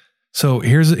 So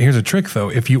here's a trick though: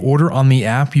 if you order on the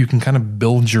app, you can kind of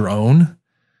build your own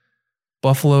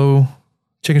Buffalo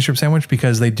chicken strip sandwich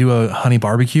because they do a honey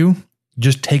barbecue.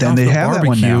 Just take off the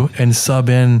barbecue and sub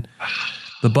in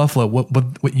the buffalo.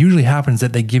 What usually happens is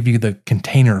that they give you the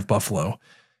container of buffalo,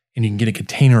 and you can get a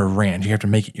container of ranch. You have to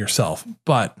make it yourself,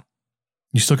 but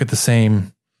you still get the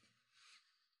same.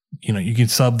 You know, you can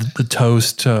sub the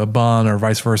toast to a bun or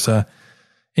vice versa.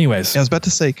 Anyways, I was about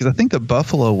to say because I think the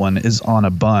buffalo one is on a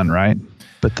bun, right?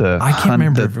 But I can't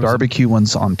remember the barbecue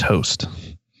one's on toast.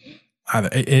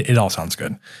 It all sounds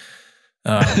good.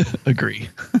 Agree.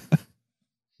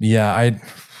 Yeah, I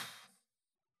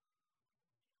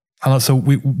don't know. So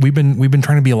we've been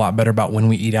trying to be a lot better about when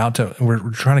we eat out.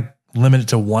 We're trying to limit it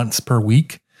to once per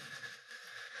week.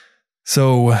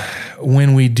 So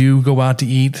when we do go out to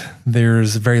eat,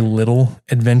 there's very little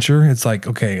adventure. It's like,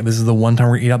 okay, this is the one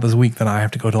time we eat out this week. Then I have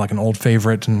to go to like an old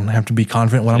favorite and have to be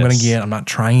confident what I'm going to get. I'm not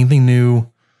trying anything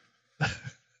new.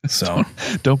 So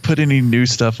don't put any new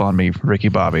stuff on me, Ricky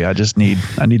Bobby. I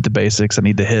need the basics. I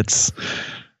need the hits.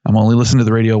 I'm only listening to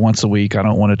the radio once a week. I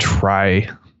don't want to try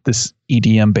this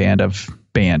EDM band.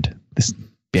 This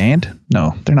band?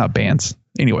 No, they're not bands.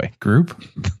 Anyway, group.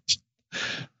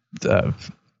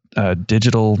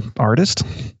 Digital artist.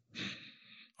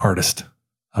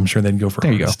 I'm sure they'd go for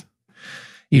there artist.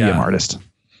 You go. EDM artist.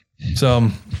 So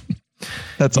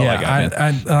that's all I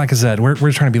got. Like I said,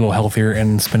 we're trying to be a little healthier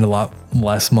and spend a lot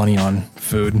less money on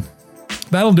food.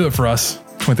 That'll do it for us.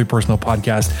 23 Personnel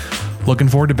Podcast. Looking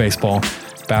forward to baseball,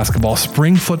 basketball,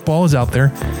 spring football is out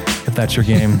there. If that's your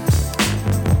game,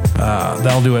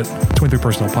 that'll do it. 23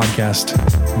 Personnel Podcast.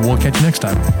 We'll catch you next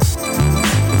time.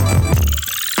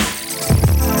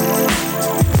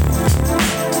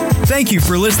 Thank you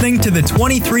for listening to the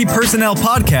 23 Personnel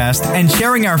Podcast and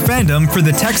sharing our fandom for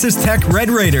the Texas Tech Red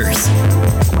Raiders.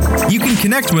 You can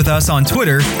connect with us on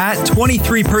Twitter at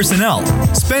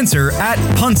 23personnel, Spencer at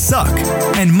Puntsuck,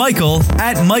 and Michael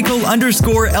at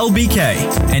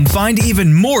Michael_LBK, and find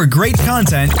even more great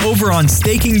content over on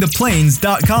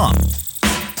stakingtheplains.com.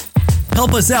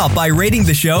 Help us out by rating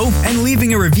the show and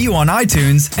leaving a review on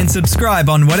iTunes and subscribe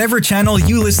on whatever channel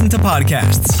you listen to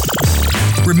podcasts.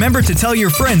 Remember to tell your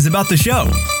friends about the show.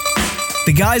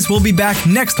 The guys will be back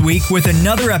next week with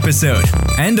another episode.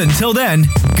 And until then,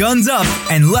 guns up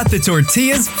and let the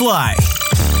tortillas fly.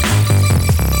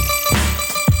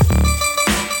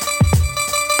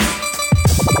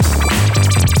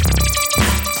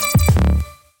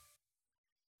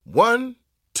 One,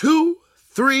 2,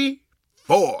 3,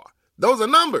 4. Those are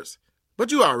numbers.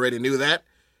 But you already knew that.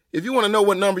 If you want to know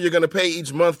what number you're going to pay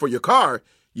each month for your car,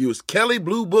 use Kelley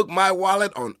Blue Book My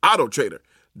Wallet on AutoTrader.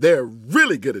 They're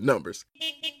really good at numbers.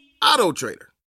 AutoTrader.